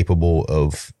really capable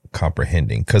of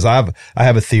comprehending? Because I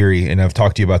have a theory, and I've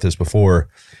talked to you about this before.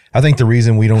 I think the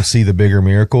reason we don't see the bigger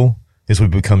miracle is we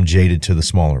become jaded to the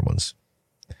smaller ones.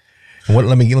 And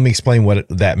let me explain what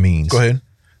that means. Go ahead.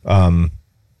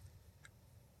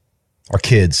 Our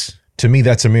kids, to me,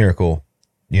 that's a miracle.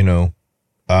 You know,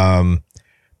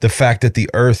 the fact that the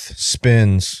earth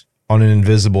spins on an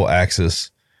invisible axis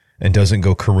and doesn't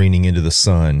go careening into the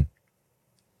sun.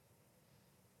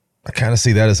 I kind of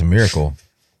see that as a miracle,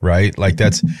 right? Like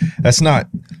that's not,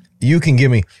 you can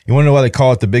give me, you want to know why they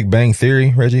call it the Big Bang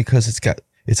Theory, Reggie? Because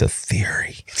it's a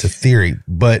theory,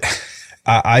 but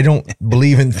I don't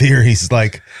believe in theories.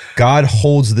 Like God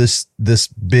holds this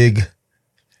big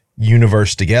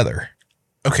universe together.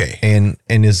 Okay. And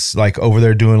is like over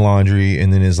there doing laundry,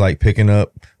 and then is like picking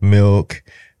up milk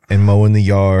and mowing the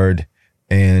yard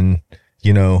and,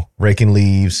 you know, raking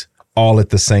leaves all at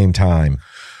the same time.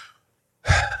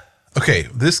 Okay,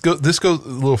 this goes a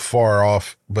little far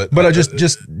off, but I just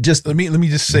let me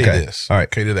just say okay. this. All right,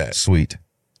 okay to that. Sweet.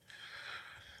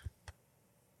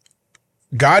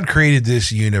 God created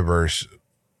this universe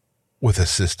with a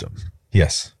system.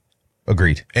 Yes.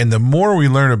 Agreed. And the more we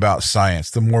learn about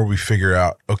science, the more we figure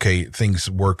out, okay, things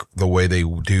work the way they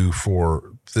do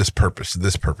for this purpose,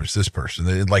 this person.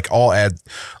 They like all add,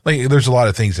 like there's a lot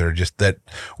of things that are just that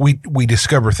we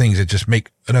discover things that just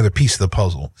make another piece of the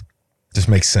puzzle. Just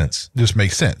makes sense. Just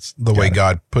makes sense the way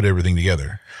God put everything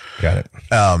together. Got it.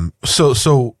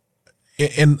 So,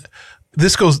 and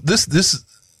this goes,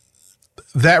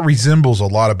 that resembles a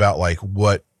lot about like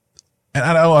what, and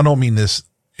I don't mean this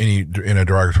in a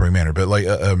derogatory manner, but like,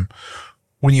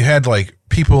 when you had like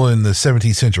people in the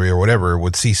 17th century or whatever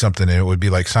would see something and it would be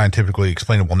like scientifically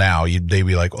explainable now, they'd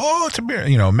be like, oh, it's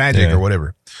a magic or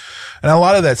whatever. And a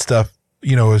lot of that stuff,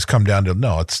 has come down to,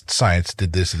 no, it's science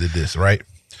did this, right?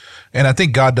 And I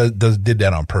think God did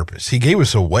that on purpose. He gave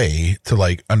us a way to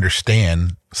like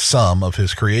understand some of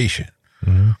his creation.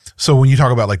 Mm-hmm. So when you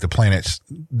talk about like the planets,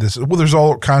 there's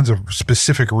all kinds of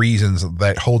specific reasons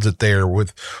that holds it there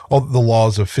with all the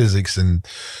laws of physics and,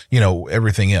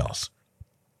 everything else.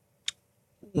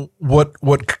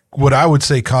 What I would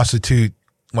say constitute,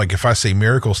 like if I say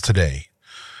miracles today,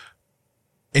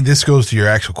 and this goes to your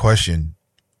actual question,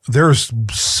 there's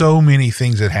so many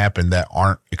things that happen that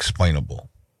aren't explainable.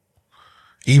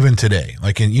 Even today,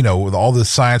 like with all the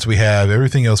science we have,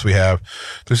 everything else we have,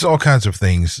 there's all kinds of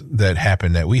things that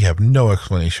happen that we have no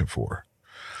explanation for.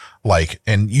 Like,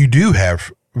 and you do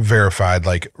have verified,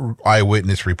 like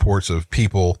eyewitness reports of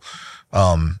people,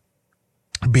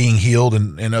 being healed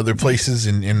in other places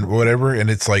and whatever.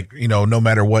 And it's like, no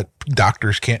matter what,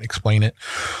 doctors can't explain it.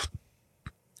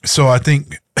 So I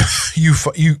think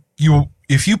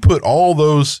if you put all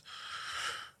those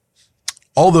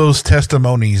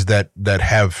testimonies that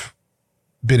have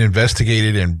been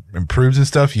investigated and improved and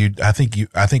stuff, I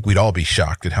think we'd all be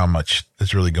shocked at how much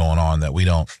is really going on that we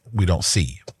don't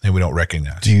see and we don't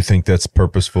recognize. Do you think that's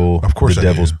purposeful? Of course, the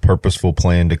devil's purposeful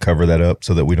plan to cover that up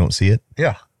so that we don't see it?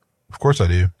 Yeah, of course I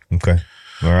do. Okay,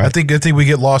 all right. I think we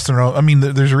get lost in our own. I mean,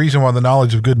 there's a reason why the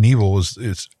knowledge of good and evil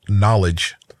is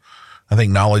knowledge. I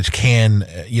think knowledge can,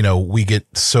 we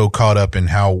get so caught up in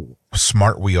how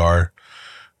smart we are.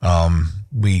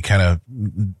 We kind of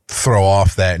throw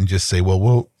off that and just say,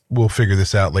 well, we'll figure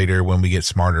this out later when we get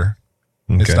smarter.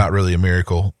 Okay. It's not really a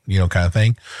miracle, kind of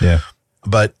thing. Yeah.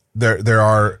 But there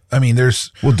are,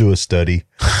 we'll do a study.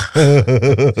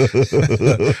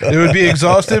 It would be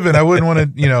exhaustive and I wouldn't want to,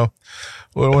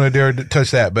 wouldn't want to dare to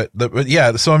touch that. But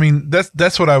yeah. So,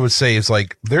 that's what I would say is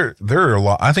like, there are a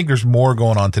lot, I think there's more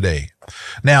going on today.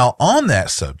 Now on that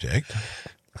subject.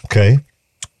 Okay.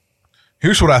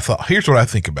 Here's what I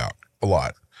think about a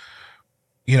lot.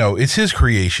 It's his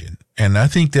creation. And I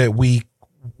think that we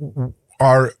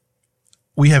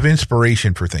have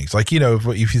inspiration for things. Like,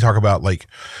 if you talk about like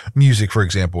music, for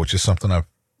example, which is something I've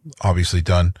obviously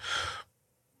done,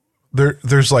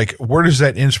 there's like, where does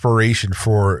that inspiration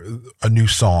for a new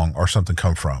song or something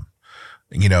come from?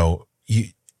 Where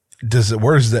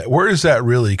is that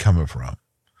really coming from?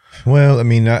 Well,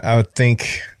 I would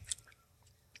think,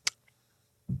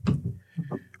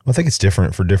 I think it's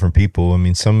different for different people.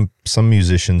 Some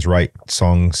musicians write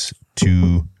songs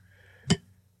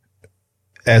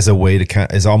as a way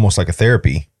to is almost like a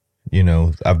therapy.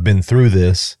 I've been through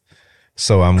this,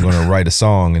 so I'm going to write a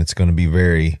song and it's going to be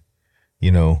very,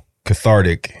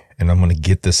 cathartic and I'm going to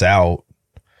get this out.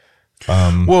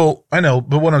 Well, I know,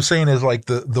 but what I'm saying is like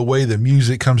the way the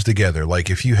music comes together.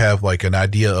 Like if you have like an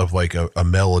idea of like a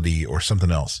melody or something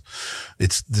else,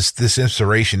 it's this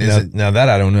inspiration isn't. Now that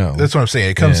I don't know. That's what I'm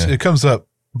saying. It comes up,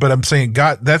 but I'm saying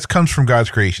God, that comes from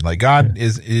God's creation. Like God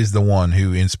is the one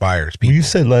who inspires people. Well, you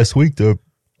said last week the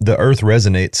earth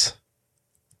resonates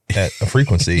at a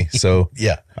frequency. So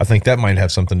yeah, I think that might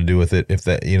have something to do with it. If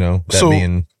that,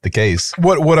 being the case,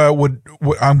 where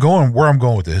I'm going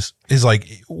with this is like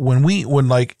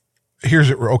here's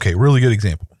it. Okay. Really good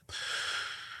example.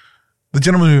 The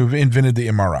gentleman who invented the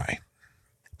MRI,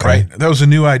 right? That was a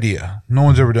new idea. No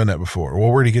one's ever done that before. Well,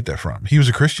 where'd he get that from? He was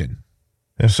a Christian.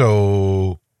 Yeah.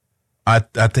 So I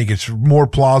think it's more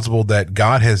plausible that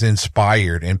God has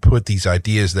inspired and put these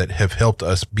ideas that have helped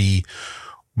us be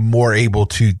more able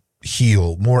to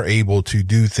heal, more able to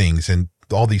do things and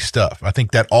all these stuff. I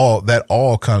think that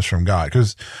all comes from God.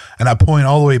 And I point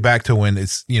all the way back to when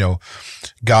it's,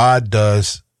 God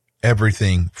does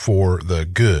everything for the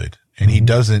good, and he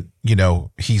doesn't,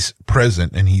 he's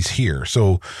present and he's here.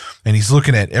 So, and he's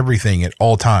looking at everything at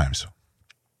all times.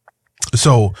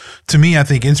 So to me, I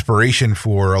think inspiration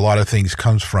for a lot of things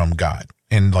comes from God,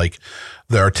 and like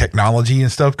our technology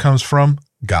and stuff comes from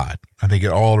God. I think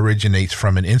it all originates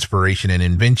from an inspiration, and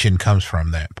invention comes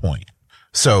from that point.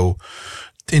 So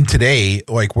in today,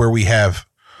 like where we have,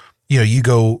 you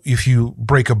go, if you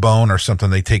break a bone or something,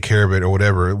 they take care of it or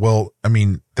whatever. Well, I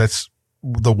mean, that's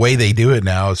the way they do it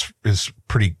now is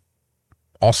pretty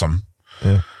awesome.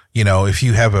 Yeah. If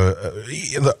you have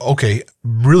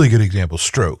really good example,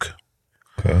 stroke.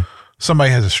 Okay. Somebody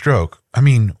has a stroke. I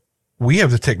mean, we have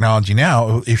the technology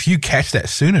now. If you catch that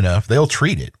soon enough, they'll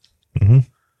treat it. Mm-hmm.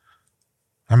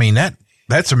 I mean,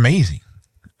 that's amazing.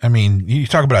 I mean, you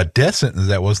talk about a death sentence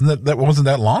that wasn't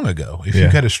that long ago. If you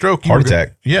had a stroke, heart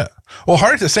attack. Yeah. Well,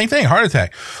 heart attack, same thing, heart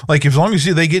attack. Like as long as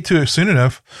they get to it soon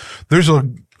enough,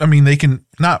 they can,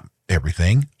 not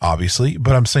everything, obviously,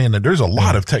 but I'm saying that there's a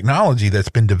lot of technology that's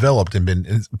been developed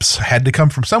and had to come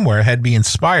from somewhere, had to be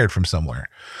inspired from somewhere.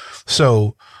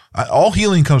 So all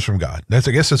healing comes from God. I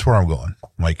guess that's where I'm going.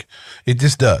 Like it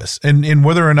just does. And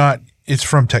whether or not it's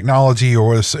from technology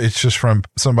or it's just from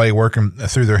somebody working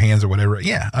through their hands or whatever.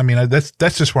 Yeah. I mean, that's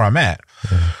just where I'm at.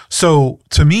 Mm-hmm. So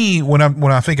to me, when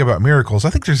I think about miracles, I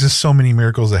think there's just so many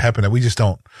miracles that happen that we just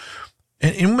don't,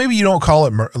 and maybe you don't call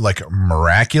it like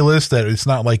miraculous, that it's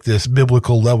not like this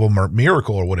biblical level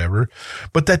miracle or whatever,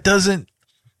 but that doesn't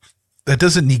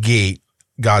negate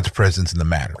God's presence in the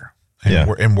matter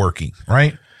and working,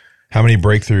 right? How many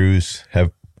breakthroughs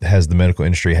has the medical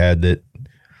industry had that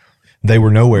they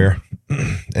were nowhere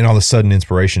and all of a sudden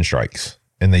inspiration strikes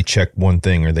and they check one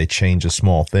thing or they change a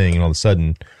small thing and all of a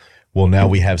sudden, well, now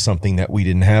we have something that we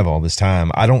didn't have all this time.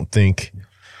 I don't think,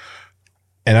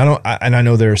 and I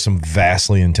know there are some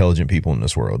vastly intelligent people in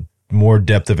this world, more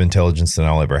depth of intelligence than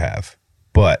I'll ever have,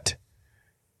 but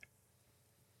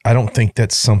I don't think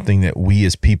that's something that we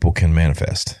as people can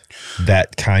manifest.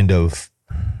 That kind of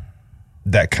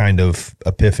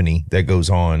epiphany that goes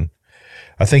on.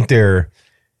 I think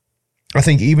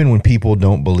even when people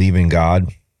don't believe in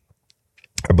God,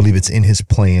 I believe it's in his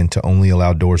plan to only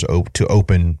allow doors to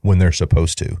open when they're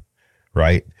supposed to,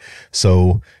 right?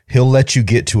 So he'll let you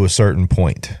get to a certain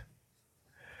point,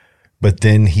 but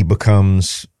then he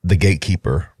becomes the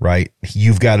gatekeeper, right?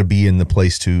 You've got to be in the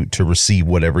place to receive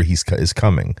whatever is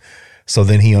coming. So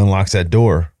then he unlocks that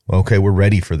door. Okay, we're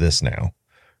ready for this now,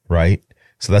 right?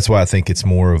 So that's why I think it's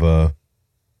more of a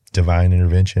divine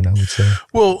intervention, I would say.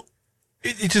 Well,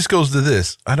 it just goes to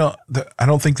this. I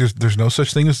don't think there's no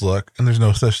such thing as luck, and there's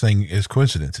no such thing as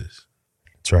coincidences.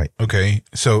 That's right. Okay.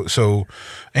 So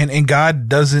and God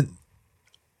doesn't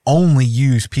only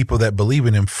use people that believe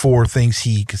in him for things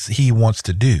he wants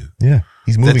to do. Yeah.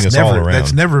 He's moving us all around.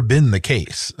 That's never been the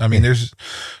case. I mean, there's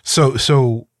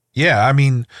yeah, I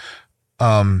mean,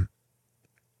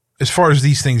 as far as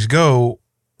these things go,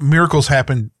 miracles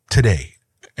happen today,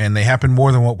 and they happen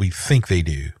more than what we think they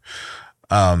do.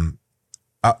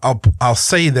 I'll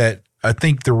say that I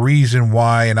think the reason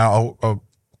why, and I'll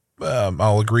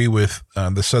agree with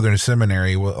the Southern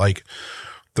Seminary. Like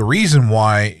the reason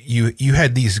why you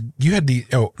had these.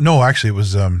 Oh no, actually it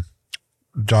was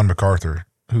John MacArthur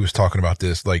who was talking about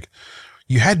this. Like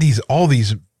you had all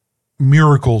these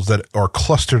miracles that are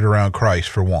clustered around Christ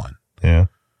for one. Yeah,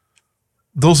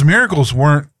 those miracles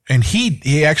weren't, and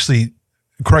he actually,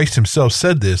 Christ himself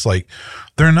said this. Like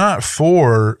they're not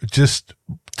for just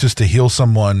to heal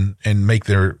someone and make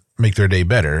their day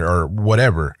better or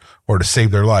whatever, or to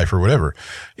save their life or whatever.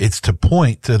 It's to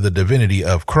point to the divinity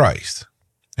of Christ.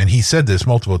 And he said this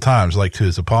multiple times, like to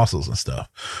his apostles and stuff.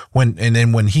 When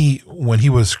he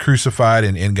was crucified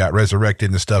and got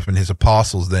resurrected and stuff, and his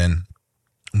apostles then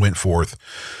went forth,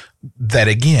 that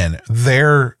again,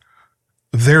 their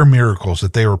miracles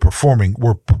that they were performing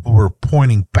were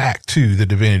pointing back to the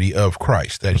divinity of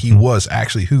Christ, that he was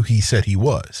actually who he said he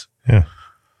was. Yeah.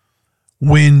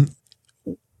 And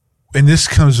this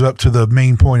comes up to the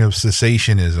main point of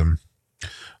cessationism,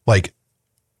 like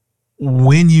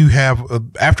when you have,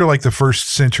 after like the first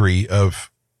century of,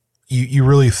 you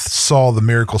really saw the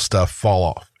miracle stuff fall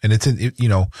off, and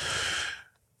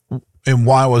and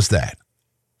why was that?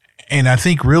 And I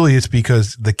think really it's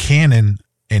because the canon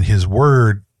and his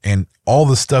word and all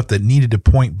the stuff that needed to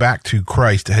point back to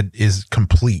Christ is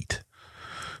complete.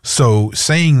 So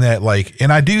saying that, like,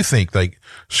 and I do think like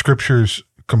scripture's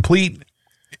complete,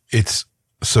 it's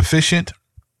sufficient,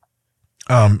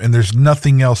 and there's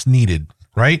nothing else needed,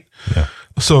 right? Yeah.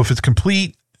 So if it's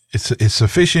complete, it's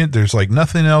sufficient. There's like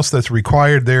nothing else that's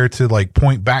required there to like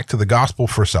point back to the gospel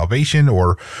for salvation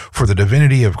or for the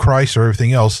divinity of Christ or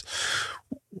everything else.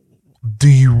 Do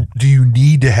you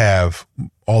need to have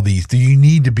all these? Do you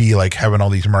need to be like having all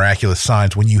these miraculous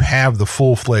signs when you have the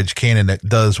full-fledged canon that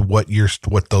does what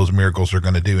those miracles are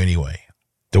going to do anyway?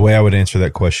 The way I would answer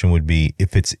that question would be,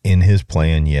 if it's in his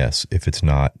plan, yes. If it's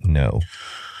not, no.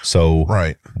 So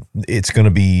right. It's going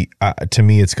to be, to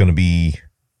me, it's going to be,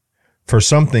 for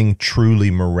something truly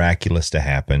miraculous to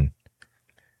happen,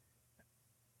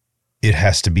 it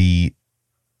has to be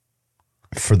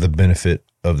for the benefit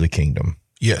of the kingdom.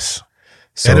 Yes.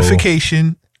 So,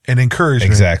 edification and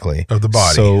encouragement exactly of the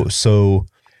body. So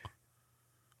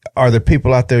are there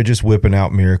people out there just whipping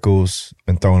out miracles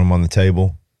and throwing them on the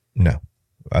table? No,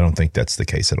 I don't think that's the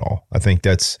case at all. I think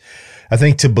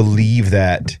to believe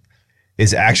that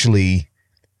is actually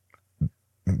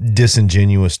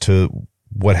disingenuous to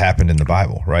what happened in the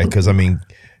Bible, right? Because, I mean,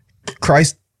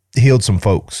 Christ healed some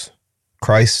folks.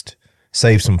 Christ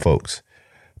saved some folks.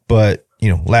 But,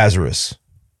 Lazarus,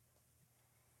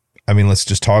 I mean, let's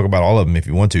just talk about all of them if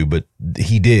you want to, but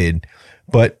he did.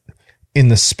 But in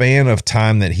the span of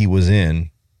time that he was in,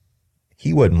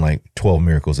 he wasn't like 12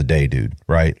 miracles a day, dude,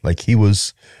 right? Like he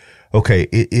was, okay,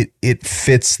 it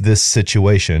fits this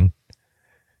situation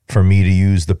for me to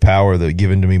use the power that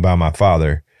given to me by my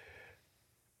Father.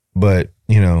 But,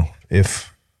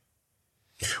 if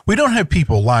we don't have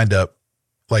people lined up,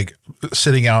 like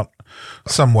sitting out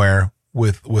somewhere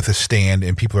with a stand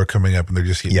and people are coming up and they're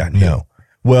just getting, no.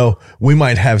 Well, we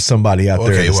might have somebody out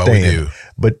there at the stand, we do.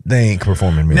 But they ain't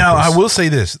performing miracles. Now, I will say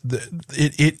this,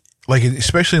 it like,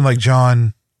 especially in like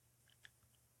John,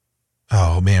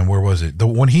 oh man, where was it?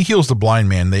 When he heals the blind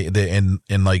man, they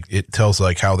and like, it tells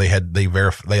like how they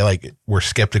like were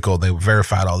skeptical. They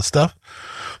verified all the stuff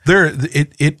there.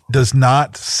 It does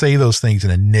not say those things in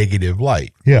a negative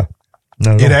light. Yeah.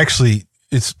 No, it actually,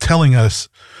 it's telling us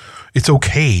it's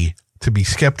okay to be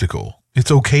skeptical. It's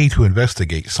okay to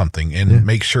investigate something and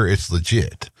make sure it's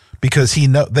legit, because they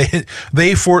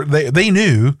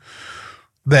knew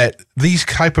that these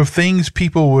type of things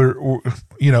people were,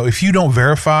 if you don't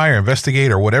verify or investigate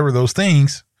or whatever those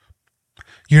things,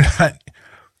 you're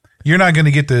not going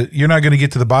to get to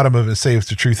the bottom of it and say it's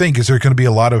the true thing, because there's going to be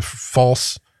a lot of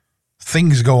false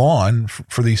things go on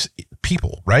for these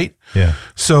people, right? Yeah.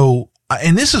 So,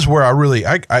 and this is where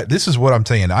this is what I'm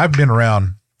saying. I've been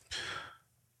around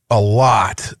a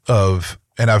lot of,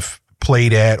 and I've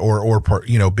played at or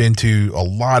been to a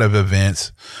lot of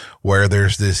events where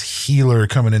there's this healer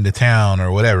coming into town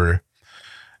or whatever.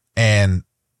 And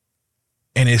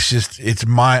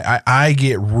I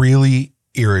get really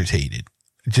irritated,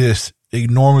 just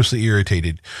enormously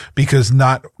irritated, because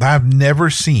I've never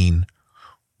seen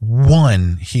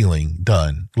one healing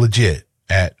done legit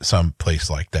at some place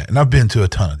like that. And I've been to a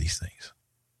ton of these things.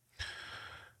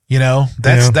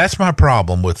 That's my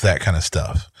problem with that kind of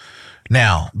stuff.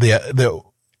 Now,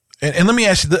 and let me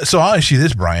ask you, so I'll ask you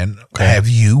this, Brian. Okay. Have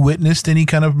you witnessed any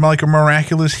kind of like a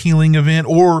miraculous healing event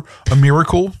or a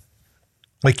miracle?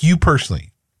 Like you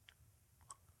personally?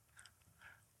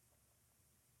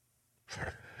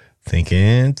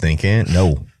 Thinking.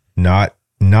 No, not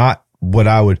what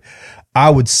I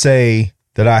would say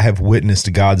that I have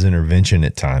witnessed God's intervention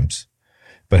at times,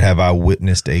 but have I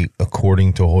witnessed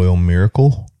according to Hoyle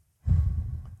miracle?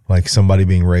 Like somebody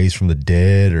being raised from the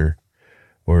dead, or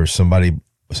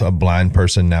a blind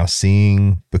person now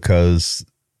seeing because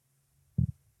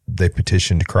they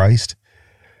petitioned Christ?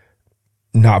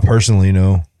 Not personally,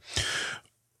 no.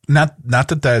 Not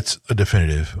that that's a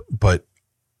definitive, but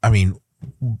I mean,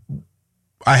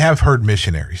 I have heard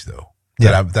missionaries though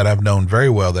that I've known very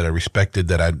well, that I respected,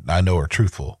 that I know are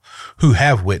truthful, who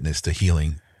have witnessed a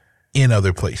healing in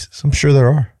other places. I'm sure there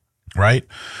are. Right.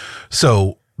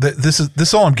 So this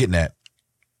is all I'm getting at.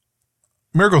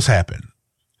 Miracles happen,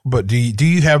 but do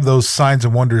you have those signs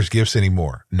and wonders gifts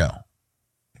anymore? No.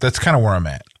 That's kind of where I'm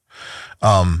at.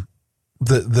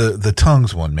 The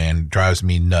tongues one, man, drives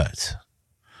me nuts.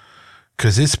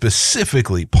 Because it's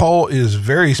specifically, Paul is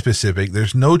very specific.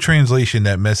 There's no translation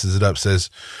that messes it up,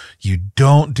 says you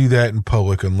don't do that in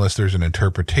public unless there's an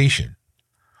interpretation.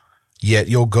 Yet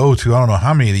you'll go to, I don't know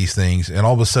how many of these things, and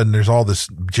all of a sudden there's all this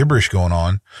gibberish going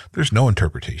on. There's no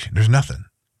interpretation. There's nothing.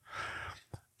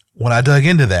 When I dug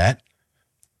into that,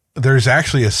 there's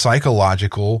actually a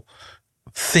psychological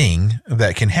thing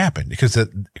that can happen, because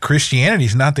Christianity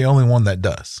is not the only one that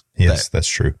does. Yes, that's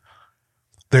true.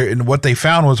 there, and what they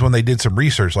found was when they did some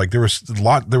research, like there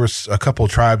was a couple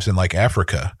of tribes in like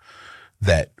Africa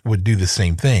that would do the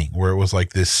same thing, where it was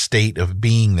like this state of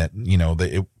being that,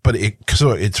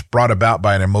 so it's brought about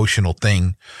by an emotional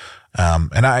thing.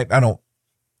 And I don't,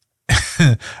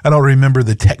 I don't remember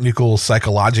the technical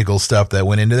psychological stuff that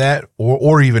went into that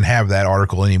or even have that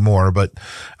article anymore. But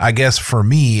I guess for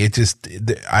me,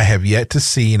 I have yet to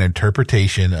see an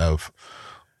interpretation of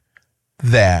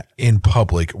that in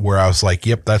public where I was like,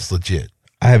 yep, that's legit.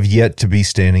 I have yet to be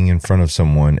standing in front of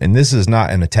someone, and this is not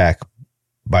an attack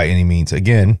by any means.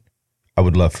 Again, I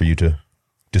would love for you to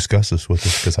discuss this with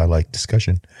us because I like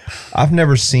discussion. I've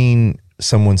never seen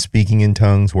someone speaking in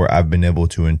tongues where I've been able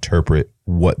to interpret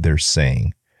what they're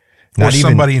saying. Or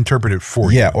somebody interpret it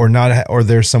for you. Yeah, or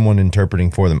there's someone interpreting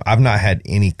for them. I've not had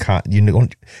any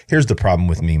here's the problem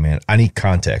with me, man. I need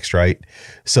context, right?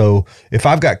 So if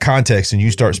I've got context and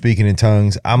you start speaking in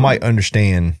tongues, I might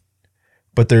understand,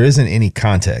 but there isn't any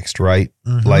context, right?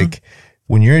 Mm-hmm. Like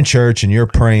when you're in church and you're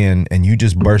praying and you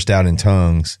just burst out in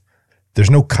tongues,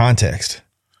 there's no context.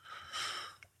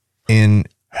 And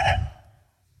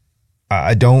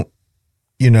I don't,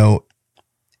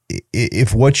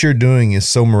 if what you're doing is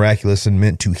so miraculous and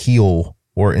meant to heal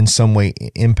or in some way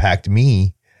impact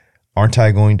me, aren't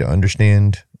I going to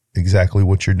understand exactly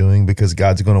what you're doing? Because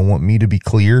God's going to want me to be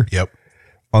clear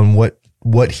on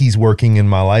what he's working in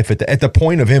my life at the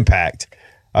point of impact.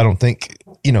 I don't think,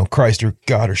 Christ or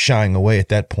God are shying away at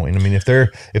that point. I mean, if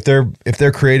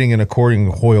they're creating an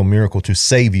according to Hoyle miracle to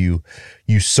save you,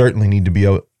 you certainly need to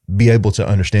be able to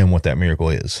understand what that miracle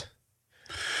is.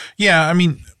 Yeah, I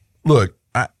mean, look,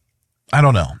 I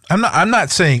don't know. I'm not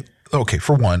saying, okay,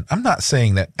 for one, I'm not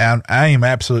saying that I am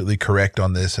absolutely correct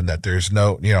on this and that there's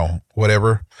no,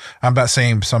 whatever. I'm not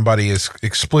saying somebody is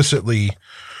explicitly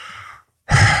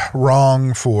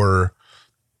wrong for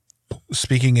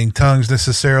speaking in tongues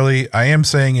necessarily. I am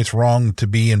saying it's wrong to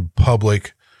be in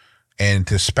public and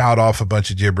to spout off a bunch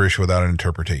of gibberish without an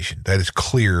interpretation. That is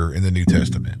clear in the New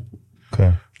Testament.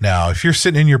 Okay. Now, if you're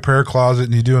sitting in your prayer closet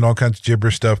and you're doing all kinds of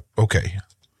gibberish stuff, okay.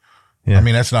 Yeah. I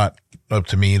mean, that's not up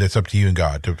to me. That's up to you and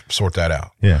God to sort that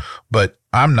out. Yeah. But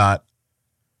I don't know.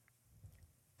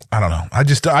 I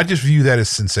just view that as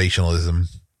sensationalism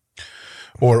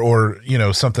or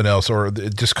something else, or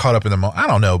just caught up in the moment. I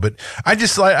don't know, but I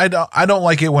don't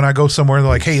like it when I go somewhere and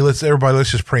they're like, hey, let's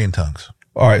just pray in tongues.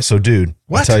 All right. So dude,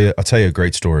 what? I'll tell you a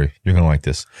great story. You're going to like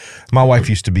this. My wife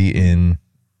used to be a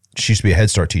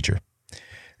Head Start teacher,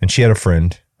 and she had a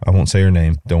friend. I won't say her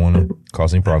name. Don't want to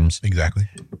cause any problems. Exactly.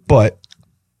 But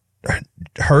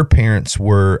her parents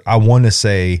were, I want to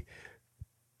say,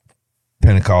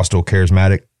 Pentecostal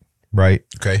charismatic, right?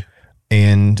 Okay.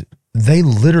 And they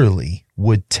literally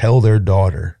would tell their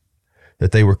daughter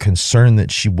that they were concerned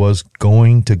that she was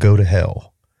going to go to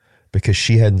hell because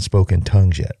she hadn't spoken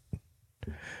tongues yet.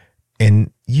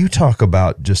 And you talk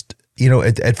about just,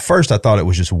 at first I thought it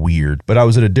was just weird, but I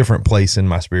was at a different place in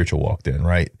my spiritual walk then,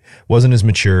 right? Wasn't as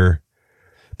mature.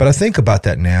 But I think about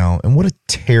that now, and what a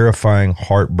terrifying,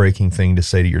 heartbreaking thing to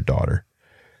say to your daughter.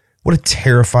 What a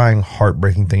terrifying,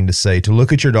 heartbreaking thing to say, to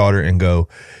look at your daughter and go,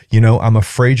 I'm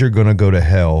afraid you're going to go to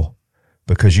hell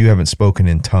because you haven't spoken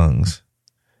in tongues.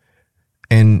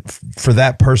 And for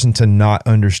that person to not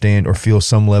understand or feel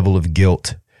some level of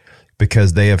guilt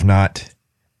because they have not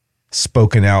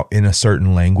spoken out in a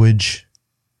certain language,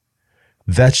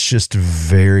 that's just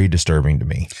very disturbing to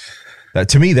me.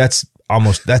 To me, that's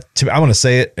almost that. I want to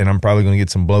say it, and I'm probably going to get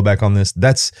some blowback on this.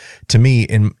 That's, to me,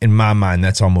 in my mind,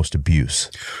 that's almost abuse.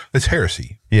 It's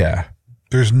heresy. Yeah.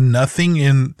 There's nothing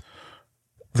in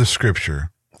the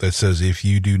scripture that says if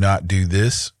you do not do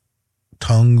this,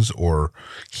 tongues or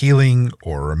healing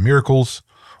or miracles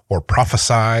or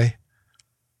prophesy,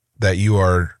 that you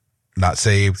are not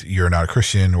saved, you're not a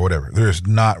Christian or whatever. There's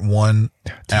not one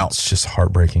ounce. It's just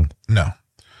heartbreaking. No.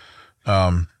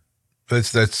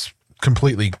 That's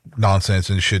completely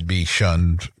nonsense and should be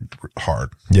shunned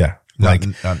hard. Yeah.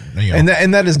 And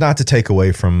that is not to take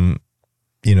away from,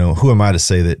 who am I to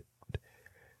say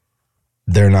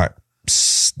that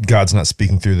God's not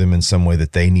speaking through them in some way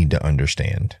that they need to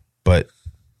understand. But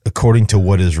according to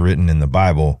what is written in the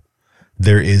Bible,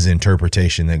 there is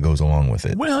interpretation that goes along with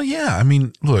it. Well, yeah. I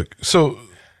mean, look, so,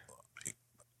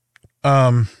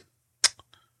 in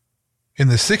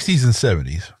the 60s and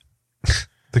 70s,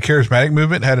 the charismatic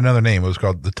movement had another name. It was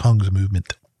called the tongues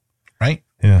movement, right?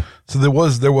 Yeah. So there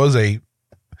was a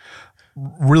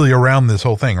really around this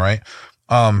whole thing, right?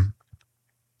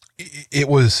 It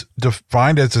was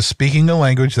defined as a speaking a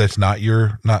language that's not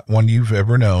one you've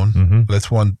ever known. Mm-hmm.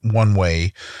 That's one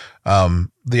way.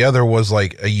 The other was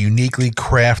like a uniquely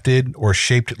crafted or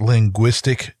shaped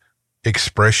linguistic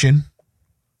expression,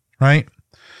 right?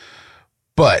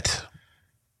 But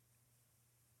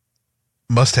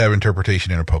must have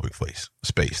interpretation in a public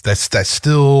space. That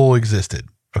still existed.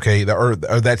 Okay. Or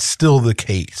that's still the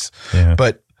case. Yeah.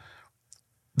 But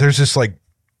there's this like,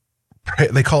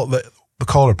 they call it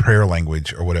a prayer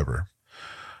language or whatever.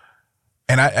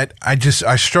 And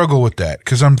I struggle with that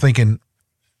because I'm thinking,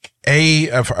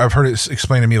 I've heard it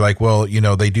explained to me like, well,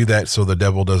 they do that so the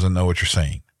devil doesn't know what you're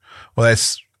saying. Well,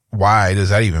 why does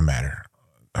that even matter?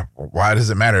 Why does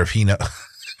it matter if he knows?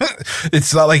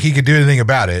 It's not like he could do anything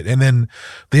about it. And then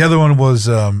the other one was,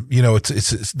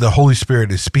 it's the Holy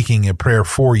Spirit is speaking a prayer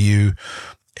for you,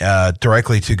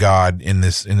 directly to God in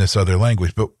this other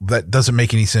language, but that doesn't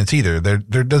make any sense either.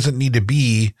 There doesn't need to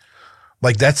be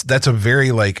like, that's a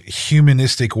very like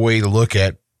humanistic way to look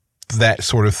at that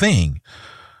sort of thing.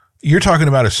 You're talking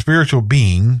about a spiritual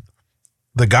being,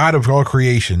 the God of all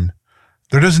creation.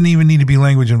 There doesn't even need to be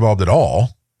language involved at all.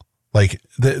 Like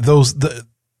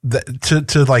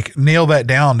to like nail that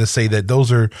down to say that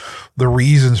those are the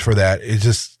reasons for that. It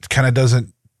just kind of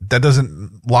doesn't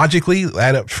logically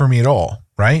add up for me at all.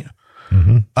 Right.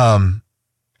 Mm-hmm.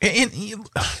 And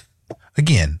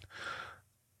again,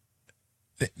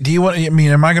 do you want,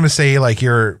 am I going to say like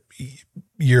you're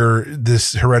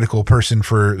this heretical person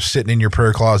for sitting in your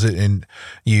prayer closet and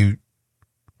you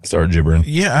start gibbering?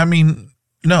 Yeah.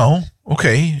 No.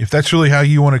 Okay. If that's really how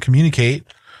you want to communicate,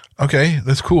 okay,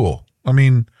 that's cool.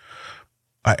 Again,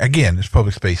 it's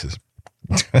public spaces,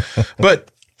 but,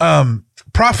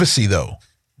 prophecy though.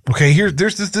 Okay.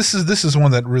 This is one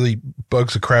that really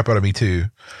bugs the crap out of me too.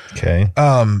 Okay.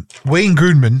 Wayne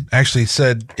Grudem actually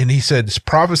said,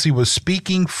 prophecy was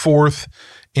speaking forth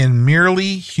in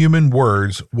merely human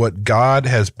words what God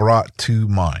has brought to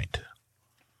mind.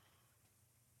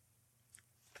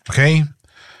 Okay.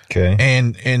 Okay.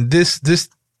 And this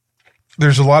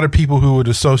there's a lot of people who would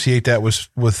associate that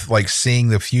with like seeing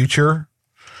the future,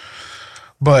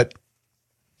 but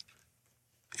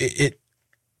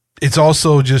it's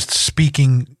also just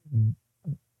speaking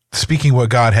what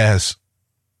God has,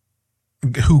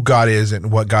 who God is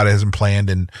and what God has planned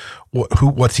and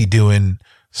what's he doing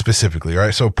specifically.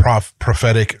 Right. So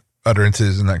prophetic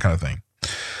utterances and that kind of thing,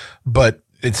 but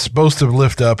it's supposed to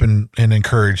lift up and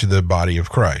encourage the body of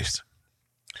Christ.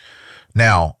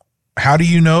 Now, how do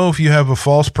you know if you have a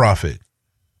false prophet?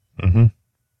 Mm-hmm.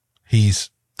 He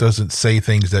doesn't say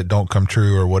things that don't come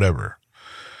true or whatever.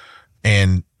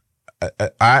 And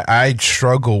I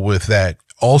struggle with that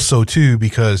also too,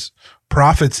 because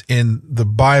prophets in the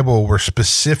Bible were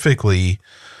specifically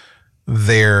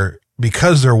there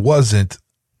because there wasn't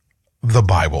the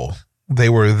Bible. They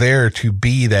were there to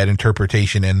be that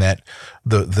interpretation and that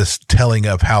this telling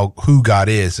of who God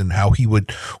is and how he would,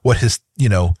 what his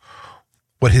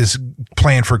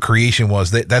plan for creation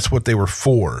was. That's what they were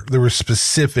for. There were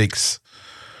specifics.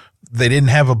 They didn't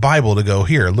have a Bible to go,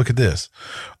 here, look at this.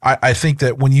 I think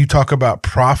that when you talk about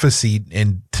prophecy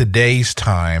in today's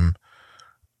time,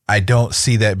 I don't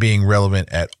see that being relevant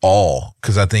at all.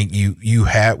 Cause I think we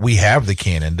have the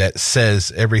canon that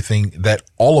says everything, that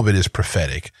all of it is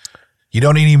prophetic. You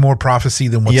don't need any more prophecy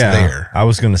than what's there. I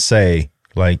was going to say,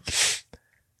 like,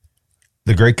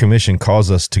 the Great Commission calls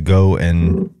us to go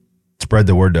and spread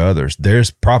the word to others.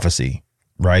 There's prophecy,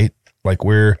 right? Like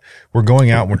we're going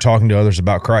out and we're talking to others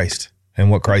about Christ and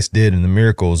what Christ did and the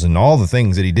miracles and all the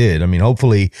things that he did.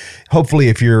 Hopefully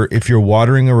if you're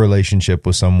watering a relationship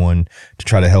with someone to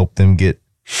try to help them get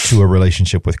to a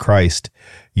relationship with Christ,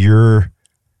 you're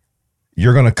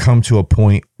going to come to a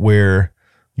point where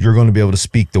you're going to be able to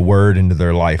speak the word into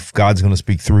their life. God's going to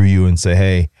speak through you and say,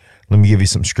 hey, let me give you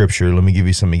some scripture. Let me give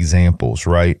you some examples,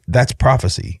 right? That's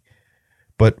prophecy.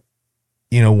 But,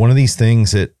 one of these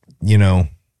things that,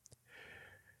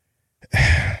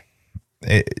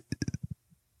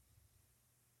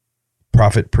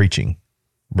 prophet preaching,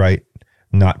 right?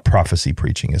 Not prophecy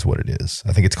preaching is what it is.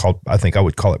 I think I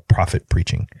would call it prophet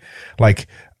preaching. Like,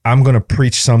 I'm going to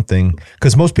preach something,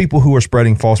 because most people who are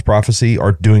spreading false prophecy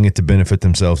are doing it to benefit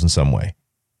themselves in some way.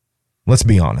 Let's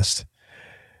be honest.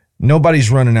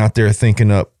 Nobody's running out there thinking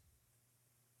up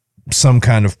some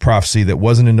kind of prophecy that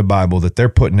wasn't in the Bible that they're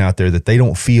putting out there that they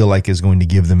don't feel like is going to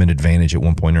give them an advantage at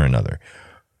one point or another.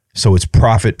 So it's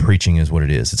prophet preaching is what it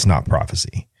is. It's not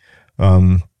prophecy.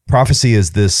 Prophecy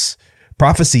is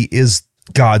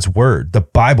God's word. The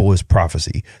Bible is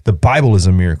prophecy. The Bible is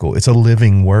a miracle. It's a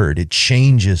living word. It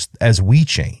changes as we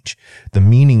change. The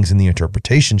meanings and the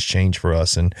interpretations change for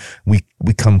us, and we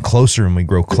come closer and we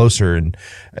grow closer.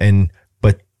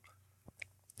 But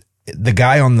the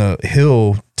guy on the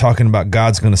hill talking about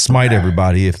God's going to smite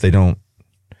everybody if they don't,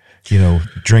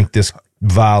 drink this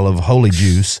vial of holy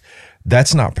juice.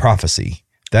 that's not prophecy.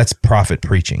 That's prophet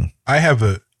preaching. I have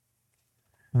a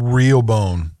real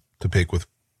bone to pick with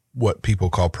what people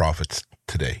call prophets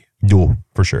today. Dual,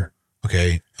 for sure.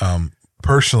 Okay.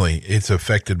 Personally, it's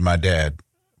affected my dad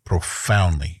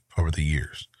profoundly over the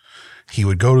years. He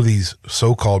would go to these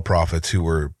so-called prophets who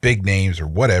were big names or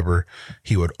whatever.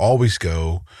 He would always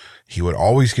go. He would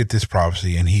always get this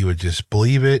prophecy and he would just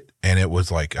believe it. And it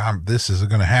was like, this is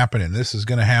going to happen and this is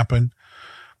going to happen.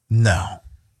 No,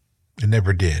 it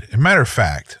never did. As a matter of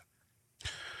fact,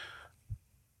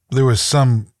 there was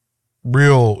some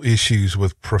real issues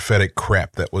with prophetic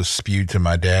crap that was spewed to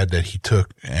my dad that he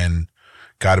took and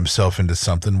got himself into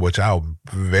something, which I'm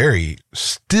very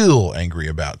still angry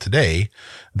about today,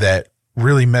 that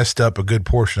really messed up a good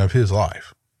portion of his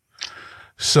life.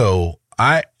 So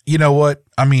you know what?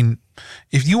 I mean,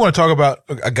 if you want to talk about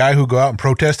a guy who go out and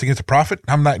protest against a prophet,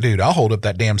 I'm that dude. I'll hold up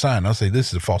that damn sign. I'll say, this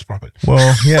is a false prophet.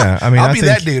 Well, yeah. I mean, I'll be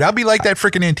that dude. I'll be like that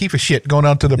freaking Antifa shit going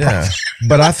out to the prophet.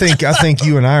 But I think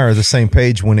you and I are the same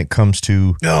page when it comes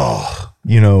to,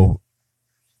 dude,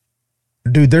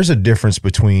 there's a difference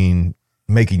between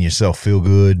making yourself feel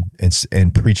good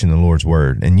and preaching the Lord's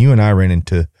word. And you and I ran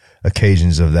into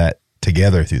occasions of that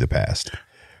together through the past,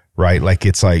 right? Like,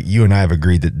 it's like you and I have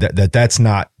agreed that's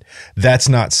not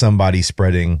somebody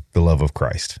spreading the love of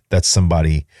Christ. That's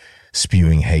somebody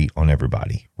spewing hate on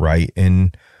everybody, right?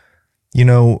 And,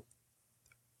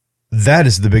 that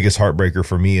is the biggest heartbreaker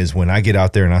for me, is when I get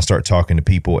out there and I start talking to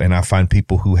people and I find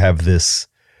people who have this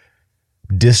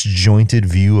disjointed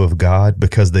view of God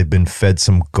because they've been fed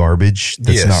some garbage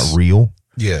that's not real.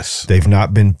 Yes. They've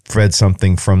not been fed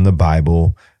something from the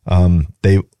Bible.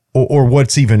 Or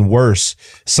what's even worse,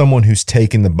 someone who's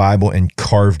taken the Bible and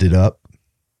carved it up.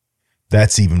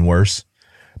 That's even worse,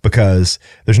 because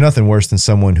there's nothing worse than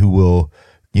someone who will,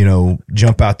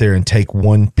 jump out there and take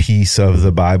one piece of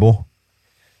the Bible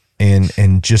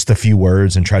and just a few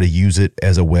words and try to use it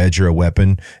as a wedge or a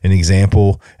weapon. An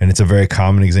example, and it's a very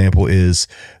common example, is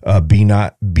be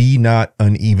not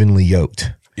unevenly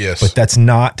yoked. Yes. But that's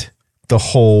not the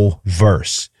whole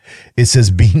verse. It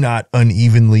says, be not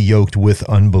unevenly yoked with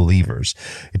unbelievers.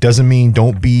 It doesn't mean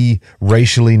don't be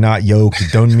racially not yoked.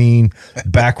 It don't mean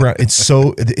background. It's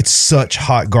such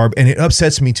hot garbage. And it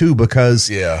upsets me too,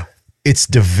 because it's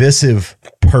divisive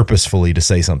purposefully to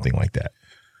say something like that.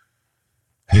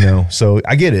 So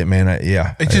I get it, man. I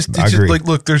agree. Like,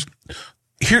 look,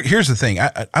 here's the thing.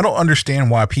 I don't understand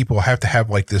why people have to have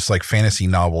like this like fantasy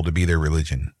novel to be their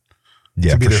religion.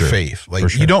 To be their faith.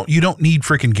 Like, you don't need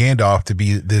freaking Gandalf to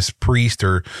be this priest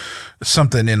or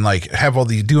something and like have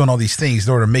doing all these things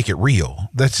in order to make it real.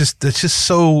 That's just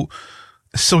so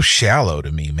shallow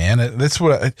to me, man. That's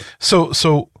what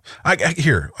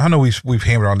I know we've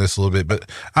hammered on this a little bit, but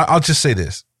I'll just say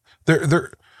this.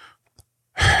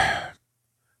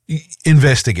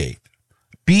 Investigate,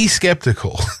 be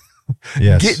skeptical,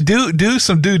 yes. do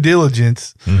some due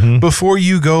diligence before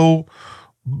you go,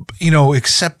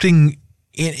 accepting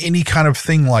any kind of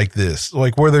thing like this,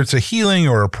 like whether it's a healing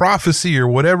or a prophecy or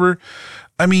whatever.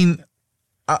 I mean,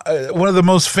 one of the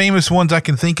most famous ones I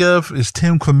can think of is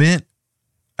Tim Clement.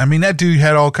 I mean, that dude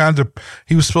had all kinds of,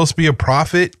 he was supposed to be a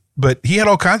prophet, but he had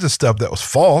all kinds of stuff that was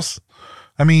false.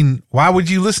 I mean, why would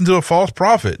you listen to a false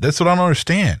prophet? That's what I don't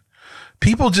understand.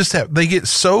 People just they're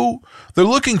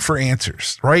looking for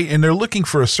answers, right? And they're looking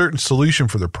for a certain solution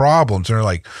for their problems. And they're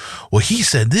like, well, he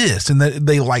said this. And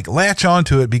they like latch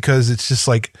onto it because it's just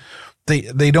like,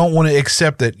 they don't want to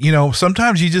accept that,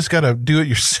 sometimes you just got to do it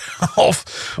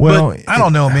yourself. Well, but I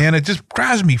don't know, man. It just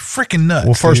drives me freaking nuts.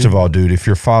 Well, first of all, dude, if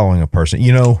you're following a person,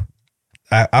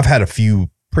 I've had a few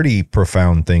pretty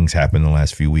profound things happen in the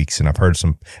last few weeks, and I've heard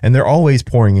some, and they're always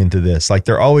pouring into this. Like,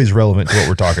 they're always relevant to what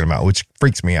we're talking about, which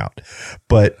freaks me out.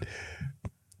 But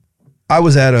I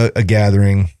was at a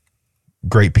gathering,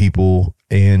 great people,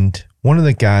 and one of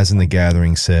the guys in the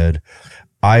gathering said,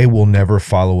 I will never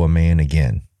follow a man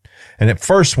again. And at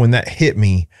first, when that hit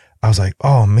me, I was like,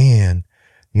 oh man,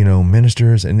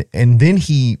 ministers. And then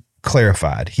he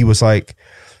clarified. He was like,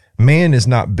 man is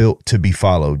not built to be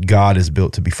followed. God is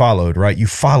built to be followed, right? You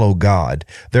follow God.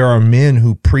 There are men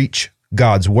who preach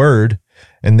God's word,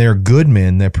 and they're good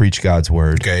men that preach God's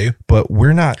word. Okay. But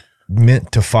we're not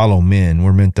meant to follow men.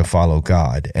 We're meant to follow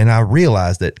God. And I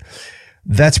realized that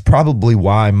that's probably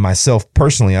why myself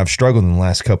personally, I've struggled in the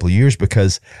last couple of years,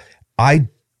 because I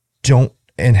don't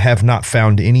and have not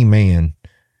found any man,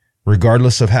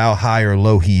 regardless of how high or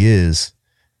low he is,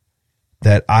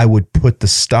 that I would put the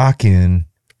stock in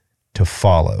to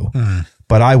follow.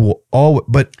 But I will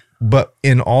but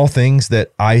in all things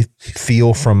that I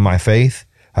feel from my faith,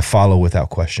 I follow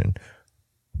without question,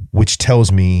 which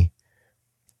tells me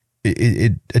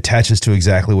it attaches to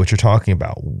exactly what you're talking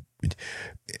about.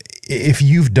 If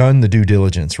you've done the due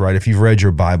diligence, right? If you've read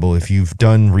your Bible, if you've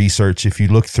done research, if you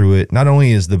look through it, not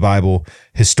only is the Bible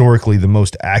historically the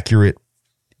most accurate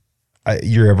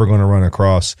you're ever going to run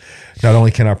across, not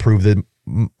only can I prove that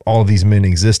all of these men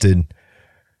existed,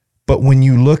 but when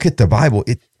you look at the Bible,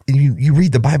 you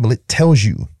read the Bible, it tells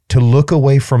you to look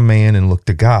away from man and look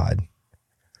to God.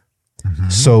 Mm-hmm.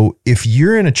 So if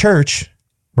you're in a church,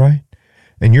 right,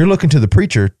 and you're looking to the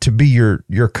preacher to be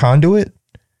your conduit,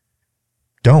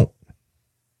 don't.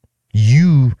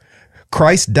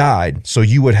 Christ died so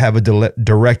you would have a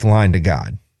direct line to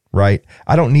God, right?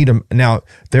 I don't need them. Now,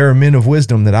 there are men of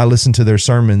wisdom that I listen to their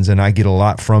sermons and I get a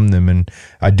lot from them, and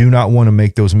I do not want to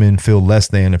make those men feel less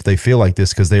than if they feel like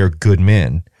this, because they are good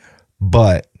men.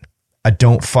 But I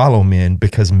don't follow men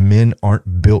because men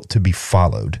aren't built to be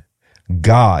followed.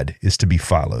 God is to be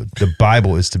followed. The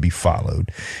Bible is to be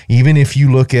followed. Even if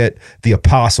you look at the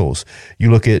apostles,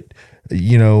 you look at,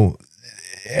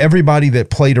 everybody that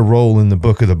played a role in the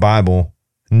book of the Bible,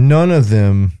 none of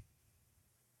them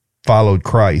followed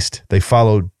Christ. They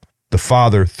followed the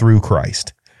Father through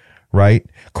Christ, right?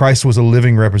 Christ was a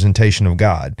living representation of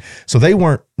God. So they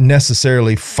weren't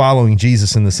necessarily following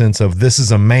Jesus in the sense of, this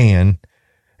is a man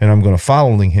and I'm going to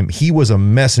follow him. He was a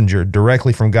messenger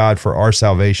directly from God for our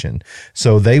salvation.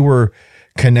 So they were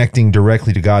connecting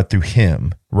directly to God through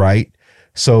him, right?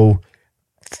 So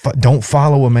don't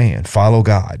follow a man, follow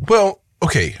God. Well,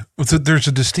 okay. There's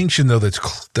a distinction though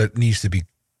that needs to be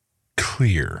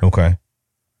clear. Okay.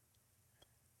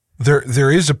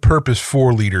 There is a purpose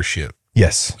for leadership.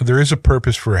 Yes. There is a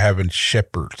purpose for having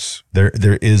shepherds.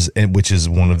 There is, which is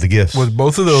one of the gifts. Well,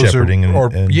 both of those shepherding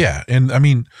yeah. And I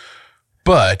mean,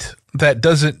 but that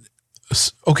doesn't,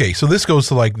 okay. So this goes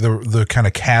to like the kind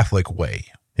of Catholic way.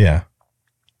 Yeah.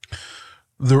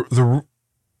 The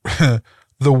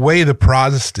way the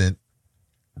Protestant,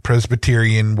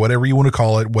 Presbyterian, whatever you want to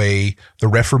call it, way the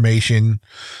Reformation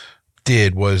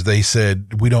did was they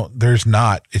said,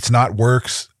 it's not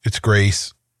works, it's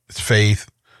grace, it's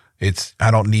faith. I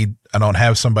don't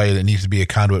have somebody that needs to be a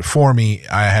conduit for me.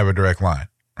 I have a direct line,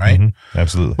 right? Mm-hmm.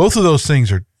 Absolutely. Both of those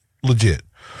things are legit.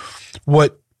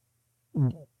 What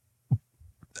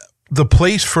the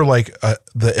place for like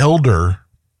the elder,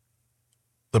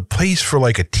 the place for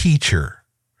like a teacher,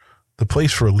 the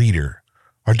place for a leader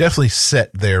are definitely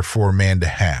set there for a man to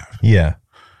have. Yeah.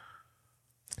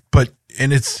 But,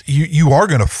 and it's, you are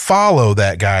going to follow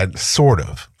that guy sort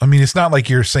of. I mean, it's not like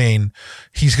you're saying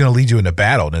he's going to lead you into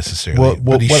battle necessarily.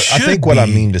 Well, I think what I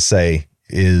mean to say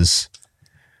is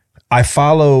I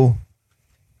follow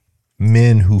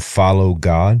men who follow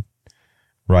God,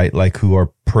 right? Like who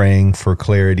are praying for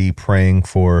clarity, praying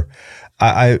for,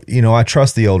 I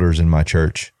trust the elders in my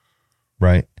church,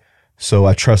 right? So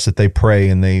I trust that they pray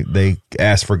and they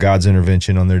ask for God's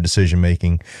intervention on their decision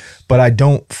making, but I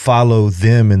don't follow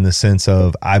them in the sense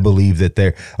of I believe that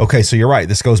they're okay. So you're right.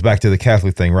 This goes back to the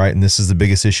Catholic thing, right? And this is the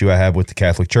biggest issue I have with the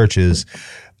Catholic Church is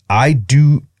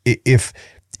if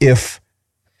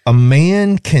a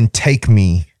man can take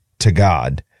me to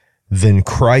God, then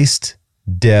Christ's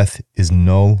death is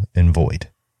null and void.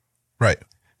 Right.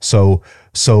 So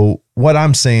what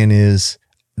I'm saying is,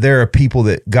 there are people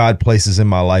that God places in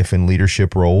my life in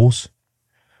leadership roles,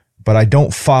 but I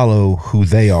don't follow who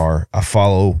they are. I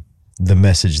follow the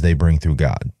message they bring through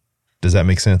God. Does that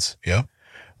make sense? Yeah.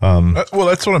 Well,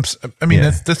 that's what I mean,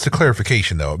 yeah. That's the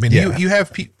clarification though. I mean, yeah. you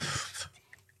have people,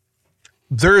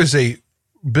 there is a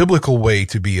biblical way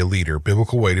to be a leader,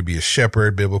 biblical way to be a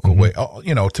shepherd, biblical way,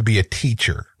 to be a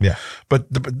teacher. Yeah. But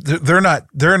they're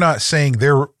not saying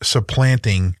they're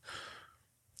supplanting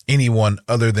anyone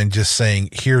other than just saying,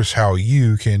 here's how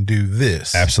you can do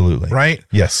this. Absolutely. Right?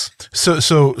 Yes.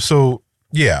 So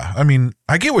yeah, I mean,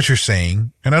 I get what you're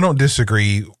saying and I don't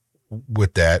disagree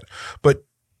with that, but,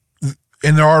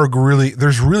 and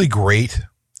there's really great,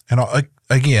 and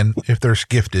again, if there's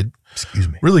gifted,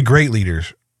 really great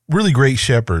leaders, really great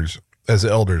shepherds as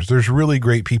elders. There's really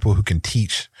great people who can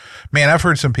teach. Man, I've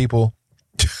heard some people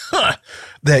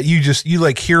that you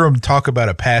like hear them talk about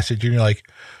a passage and you're like,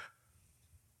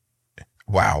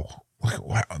 wow,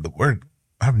 the word,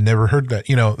 I've never heard that.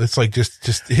 It's like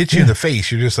just hits you in the face.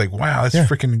 You're just like, wow,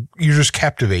 that's freaking, you're just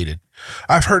captivated.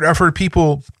 I've heard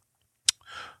people,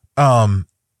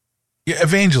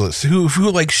 evangelists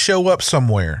who like show up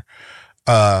somewhere,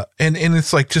 and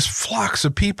it's like just flocks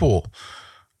of people.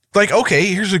 Like, okay,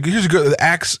 here's a good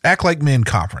Act Like Men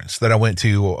conference that I went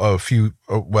to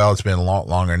it's been a lot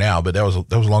longer now, but that was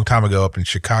a long time ago up in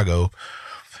Chicago.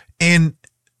 And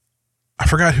I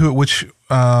forgot I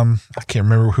can't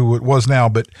remember who it was now,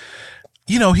 but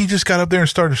he just got up there and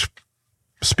started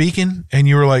speaking and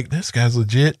you were like, this guy's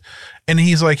legit. And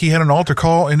he's like, he had an altar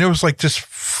call and there was like just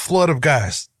flood of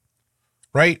guys,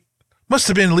 right? Must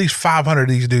have been at least 500 of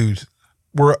these dudes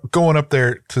were going up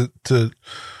there to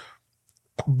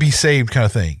be saved kind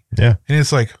of thing. Yeah. And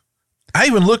it's like, I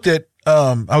even looked at,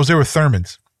 I was there with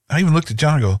Thurmans. I even looked at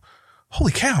John and go,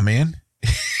 holy cow, man.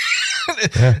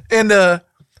 Yeah. And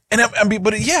I mean,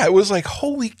 but yeah, it was like,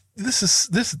 holy, that's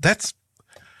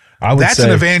I would say,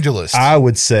 an evangelist. I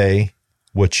would say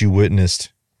what you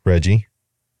witnessed, Reggie,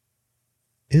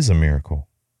 is a miracle.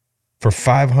 For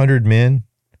 500 men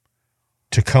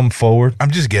to come forward. I'm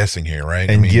just guessing here, right?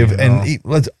 And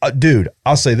let's, dude,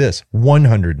 I'll say this,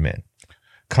 100 men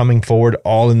coming forward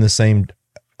all in the same,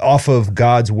 off of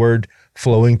God's word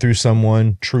flowing through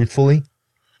someone truthfully.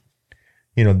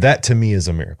 You know, that to me is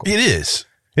a miracle. It is.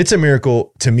 It's a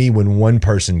miracle to me when one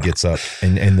person gets up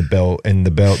and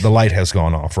the light has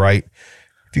gone off, right?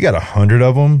 If you got 100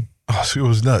 of them, oh, so it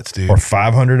was nuts, dude. or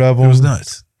 500 of them, It was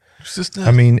nuts. It was just nuts.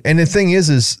 I mean, and the thing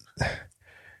is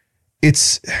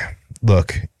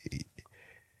look,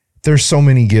 there's so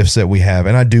many gifts that we have,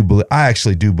 and I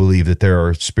actually do believe that there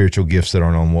are spiritual gifts that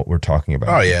aren't on what we're talking about.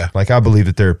 Oh yeah, like I believe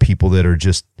that there are people that are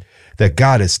just that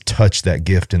God has touched that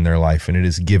gift in their life, and it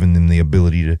has given them the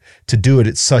ability to do it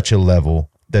at such a level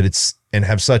that and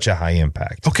have such a high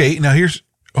impact. Okay, now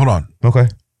hold on. Okay.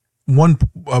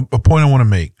 A point I want to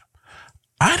make.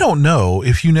 I don't know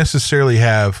if you necessarily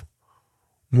have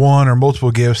one or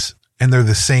multiple gifts and they're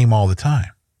the same all the time.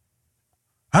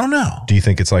 I don't know. Do you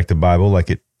think it's like the Bible, like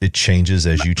it changes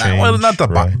as you change? Well, not the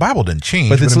right? Bible didn't change,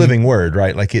 but it's living word,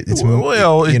 right? Like it's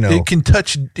it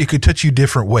could touch you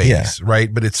different ways, yeah.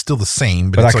 right? But it's still the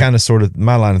same. But I kind of sort of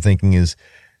my line of thinking is,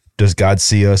 does God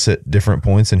see us at different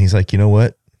points, and He's like, you know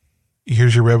what?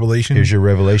 Here's your revelation. Here's your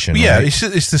revelation. Yeah, right?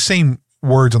 it's the same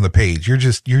words on the page. You're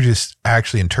just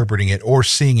actually interpreting it or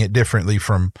seeing it differently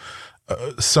from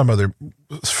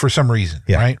for some reason,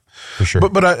 yeah, right? For sure.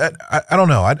 But I don't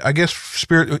know. I guess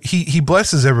he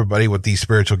blesses everybody with these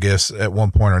spiritual gifts at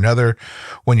one point or another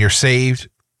when you're saved.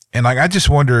 And like I just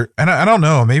wonder, and I don't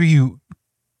know, maybe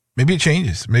it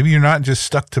changes. Maybe you're not just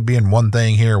stuck to being one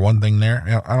thing here, one thing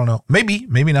there. I don't know. Maybe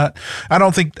not. I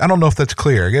don't know if that's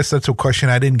clear. I guess that's a question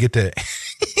I didn't get to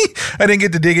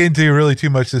dig into really too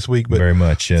much this week, but very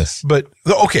much, yes. But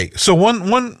okay. So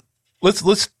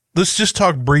let's just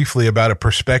talk briefly about a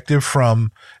perspective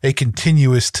from a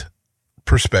continuist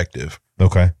perspective.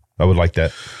 Okay. I would like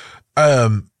that.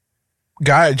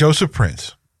 Guy, Joseph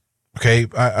Prince. Okay.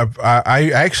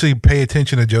 I actually pay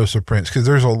attention to Joseph Prince because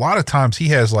there's a lot of times he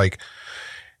has like,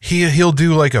 he'll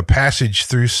do like a passage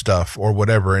through stuff or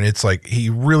whatever. And it's like, he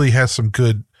really has some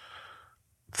good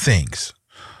things,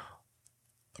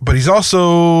 but he's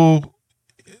also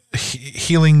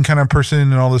healing kind of person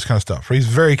and all this kind of stuff. He's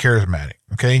very charismatic.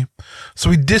 Okay. So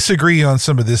we disagree on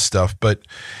some of this stuff, but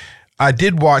I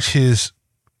did watch his.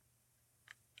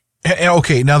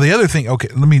 Okay. Now the other thing, okay,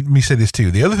 let me say this too.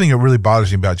 The other thing that really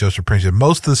bothers me about Joseph Prince is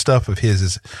most of the stuff of his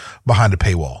is behind a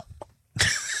paywall.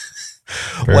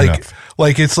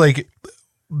 Like it's like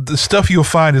the stuff you'll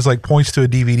find is like points to a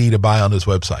DVD to buy on his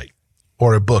website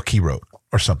or a book he wrote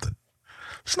or something.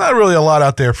 It's not really a lot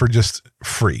out there for just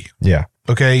free. Yeah.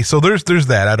 Okay. So there's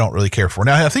that I don't really care for.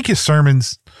 Now I think his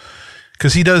sermons,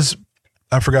 cause he does,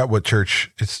 I forgot what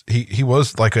church he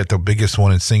was like at the biggest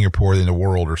one in Singapore in the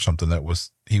world or something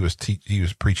he was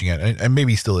preaching at, and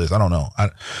maybe he still is. I don't know.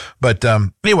 But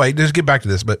anyway, just get back to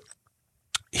this, but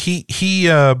he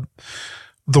the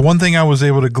one thing I was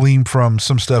able to glean from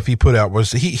some stuff he put out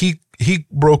was he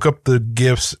broke up the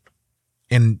gifts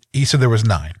and he said there was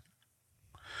 9.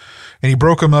 And he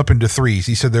broke them up into 3s.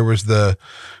 He said there was to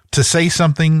say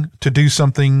something, to do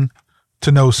something,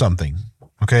 to know something.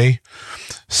 Okay.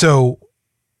 So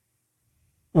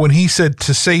when he said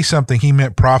to say something, he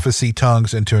meant prophecy,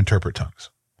 tongues, and to interpret tongues.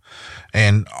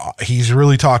 And he's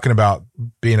really talking about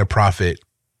being a prophet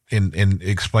in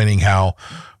explaining how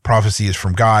prophecy is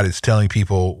from God. It's telling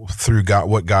people through God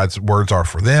what God's words are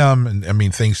for them. And I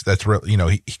mean, things that's real,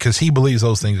 because he believes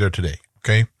those things are today.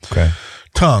 Okay.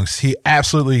 Tongues. He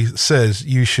absolutely says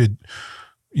you should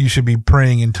be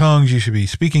praying in tongues. You should be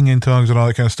speaking in tongues and all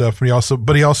that kind of stuff.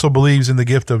 But he also believes in the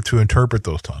gift to interpret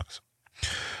those tongues.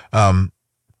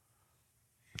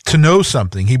 To know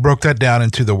something, he broke that down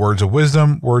into the words of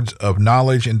wisdom, words of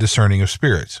knowledge, and discerning of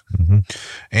spirits. Mm-hmm.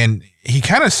 And he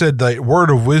kind of said the word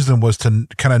of wisdom was to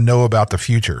kind of know about the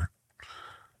future.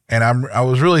 And I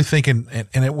was really thinking,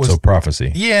 and it was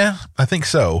prophecy. Yeah, I think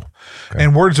so. Okay.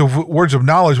 And words of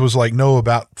knowledge was like know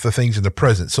about the things in the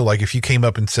present. So like if you came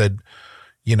up and said,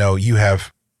 you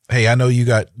have, hey, I know you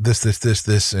got this,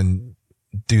 and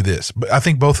do this. But I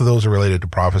think both of those are related to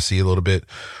prophecy a little bit.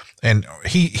 And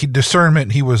he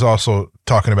discernment, he was also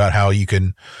talking about how you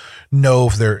can know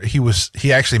if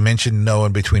he actually mentioned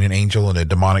knowing between an angel and a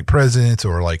demonic presence,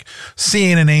 or like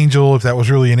seeing an angel, if that was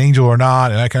really an angel or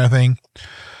not, and that kind of thing.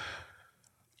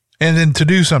 And then to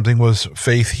do something was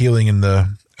faith, healing, and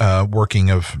the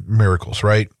working of miracles,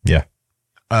 right? Yeah.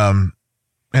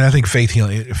 And I think faith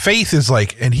is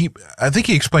like, and I think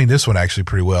he explained this one actually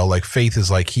pretty well. Like faith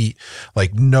is like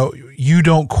no, you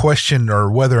don't question or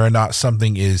whether or not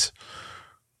something is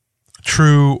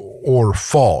true or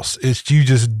false. It's you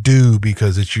just do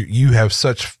because it's you have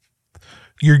such,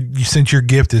 since your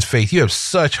gift is faith, you have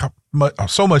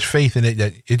so much faith in it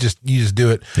that you just do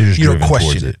it. You don't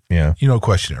question it. Yeah. You don't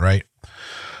question it. Right.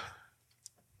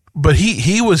 But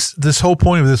this whole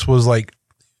point of this was like,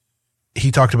 he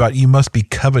talked about you must be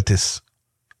covetous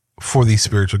for these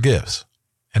spiritual gifts.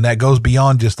 And that goes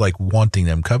beyond just like wanting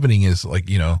them. Coveting is like,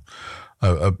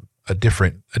 a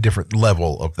different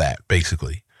level of that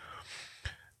basically.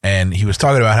 And he was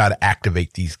talking about how to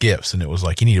activate these gifts. And it was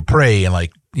like, you need to pray and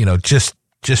like, just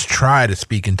try to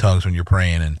speak in tongues when you're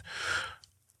praying. And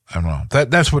I don't know,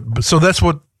 that's what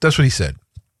he said.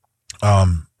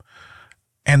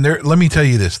 And let me tell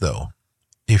you this though,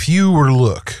 if you were to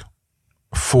look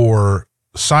for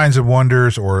signs and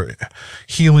wonders or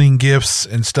healing gifts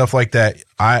and stuff like that,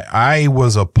 I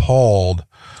was appalled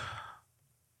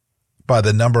by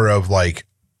the number of like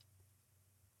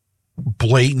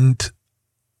blatant,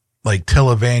 like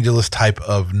televangelist type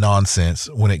of nonsense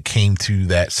when it came to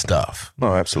that stuff.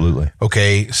 Oh, absolutely.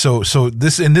 Okay. So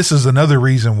this is another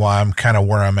reason why I'm kind of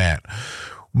where I'm at.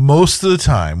 Most of the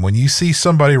time when you see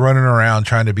somebody running around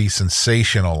trying to be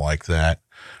sensational like that,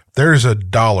 there's a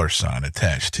dollar sign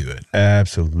attached to it.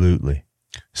 Absolutely.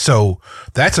 So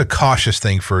that's a cautious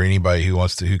thing for anybody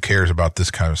who cares about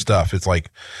this kind of stuff. It's like,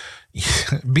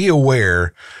 be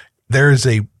aware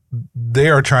they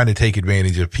are trying to take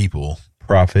advantage of people.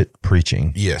 Prophet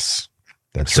preaching. Yes.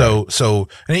 That's right. So,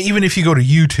 and even if you go to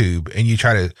YouTube and you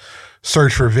try to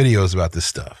search for videos about this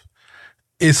stuff,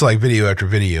 it's like video after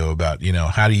video about,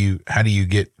 how do you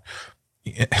get,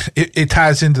 it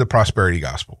ties into the prosperity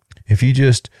gospel. If you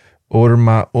just order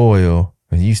my oil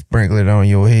and you sprinkle it on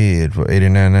your head for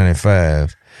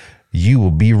 $89.95, you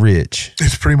will be rich.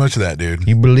 It's pretty much that, dude.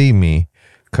 You believe me,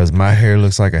 because my hair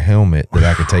looks like a helmet that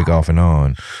I could take off and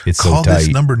on. It's Call so tight. This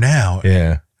number now.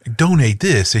 Yeah. Donate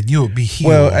this and you'll be healed.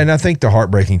 Well, and I think the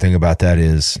heartbreaking thing about that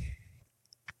is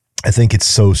I think it's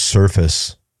so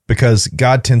surface, because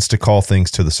God tends to call things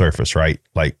to the surface, right?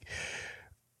 Like,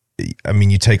 I mean,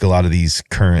 you take a lot of these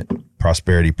current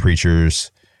prosperity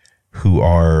preachers who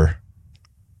they're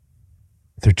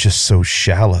just so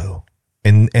shallow,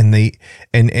 and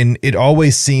it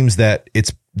always seems that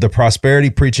it's the prosperity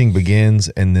preaching begins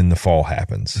and then the fall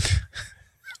happens.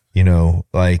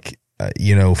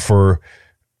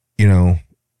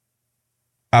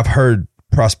 I've heard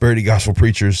prosperity gospel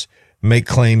preachers make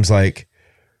claims like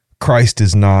Christ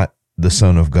is not the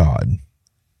Son of God.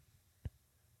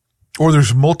 Or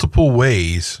there's multiple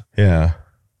ways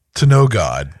to know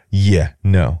God. Yeah,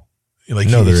 no. Like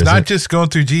it's not just going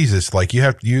through Jesus. Like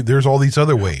there's all these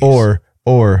other ways.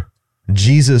 Or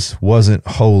Jesus wasn't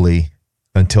holy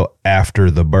until after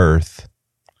the birth.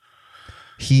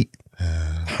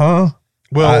 Well,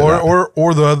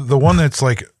 or the one that's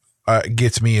like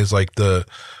gets me is like the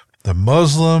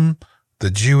Muslim, the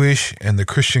Jewish, and the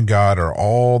Christian God are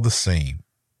all the same.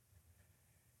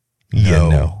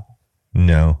 Yeah,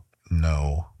 no.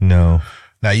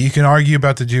 Now you can argue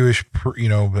about the Jewish,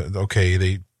 but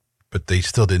okay, but they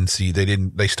still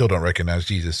they still don't recognize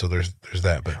Jesus. So there's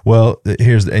that. But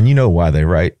and you know why they,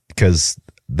 right? Because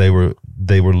they were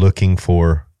looking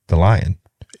for the lion.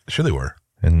 Sure they were.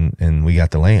 And we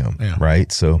got the lamb,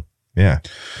 right? So, yeah.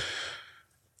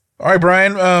 All right,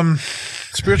 Brian,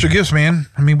 spiritual gifts, man.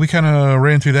 I mean, we kind of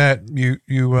ran through that. You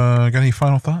got any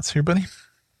final thoughts here, buddy?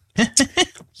 What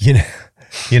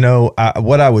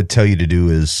I would tell you to do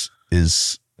is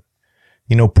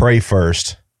pray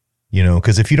first,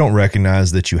 because if you don't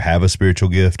recognize that you have a spiritual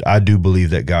gift, I do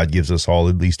believe that God gives us all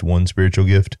at least one spiritual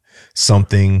gift,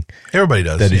 something everybody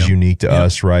does that is unique to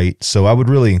us, right? So I would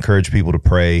really encourage people to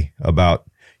pray about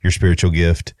your spiritual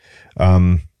gift.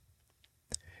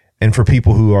 And for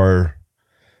people who are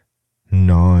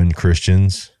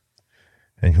non-Christians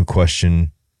and who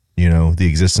question, the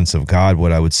existence of God,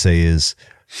 what I would say is,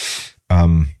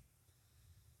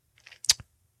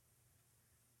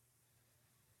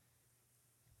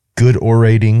 good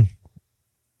orating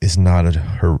is not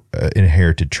an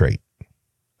inherited trait.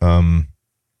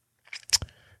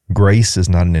 Grace is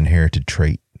not an inherited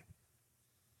trait.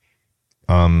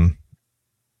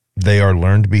 they are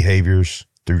learned behaviors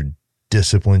through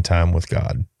disciplined time with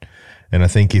God. And I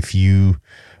think if you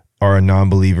are a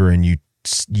non-believer and you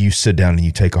sit down and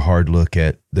you take a hard look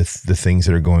at the things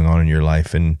that are going on in your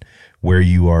life and where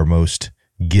you are most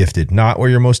gifted, not where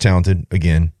you're most talented.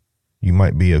 Again, you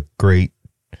might be a great,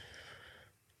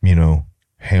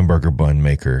 hamburger bun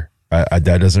maker. That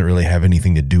doesn't really have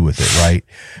anything to do with it, right?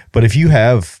 But if you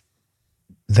have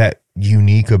that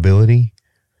unique ability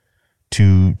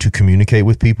to communicate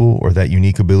with people, or that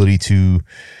unique ability to,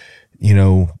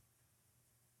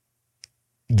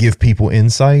 give people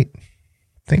insight,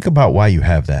 think about why you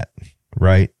have that,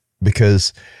 right?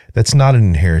 Because that's not an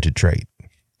inherited trait.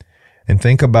 And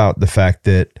think about the fact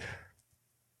that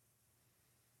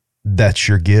that's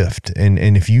your gift. And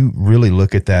if you really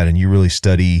look at that and you really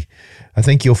study, I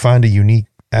think you'll find a unique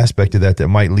aspect of that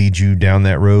might lead you down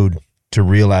that road to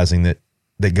realizing that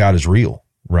God is real,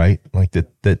 right? Like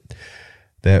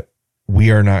that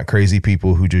we are not crazy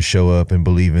people who just show up and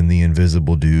believe in the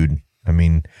invisible dude. I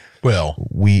mean, well,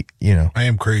 I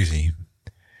am crazy.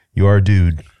 You are a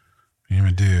dude. I'm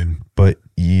a dude. But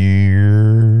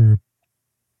you're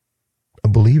a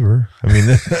believer. I mean,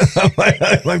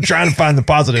 I'm trying to find the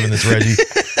positive in this, Reggie.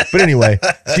 But anyway,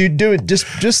 dude, do it.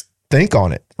 Just think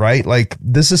on it, right? Like,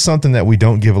 this is something that we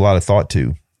don't give a lot of thought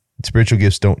to. Spiritual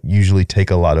gifts don't usually take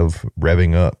a lot of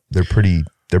revving up. They're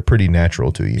pretty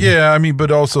natural to you. Yeah, but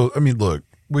also, look,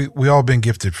 we all been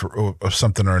gifted for of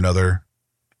something or another.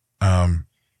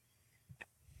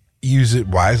 Use it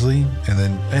wisely,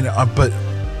 but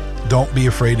don't be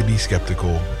afraid to be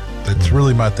skeptical. That's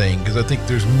really my thing, because I think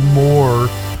there's more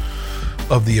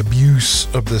of the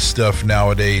abuse of this stuff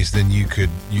nowadays than you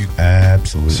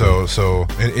absolutely. So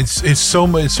it's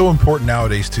so important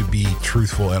nowadays to be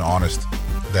truthful and honest,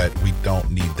 that we don't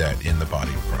need that in the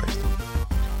body of Christ.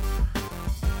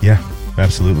 Yeah,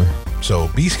 absolutely. So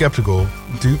be skeptical,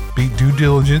 do due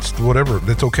diligence, whatever.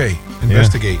 That's okay.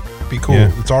 Investigate. Yeah. Be cool.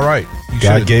 Yeah. It's all right.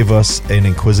 God gave us an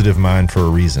inquisitive mind for a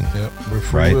reason. Yep, we're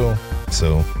free will.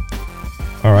 So,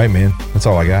 all right, man. That's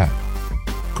all I got.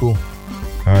 Cool.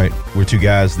 All right. We're two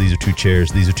guys. These are two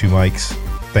chairs. These are two mics.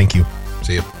 Thank you.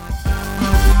 See you.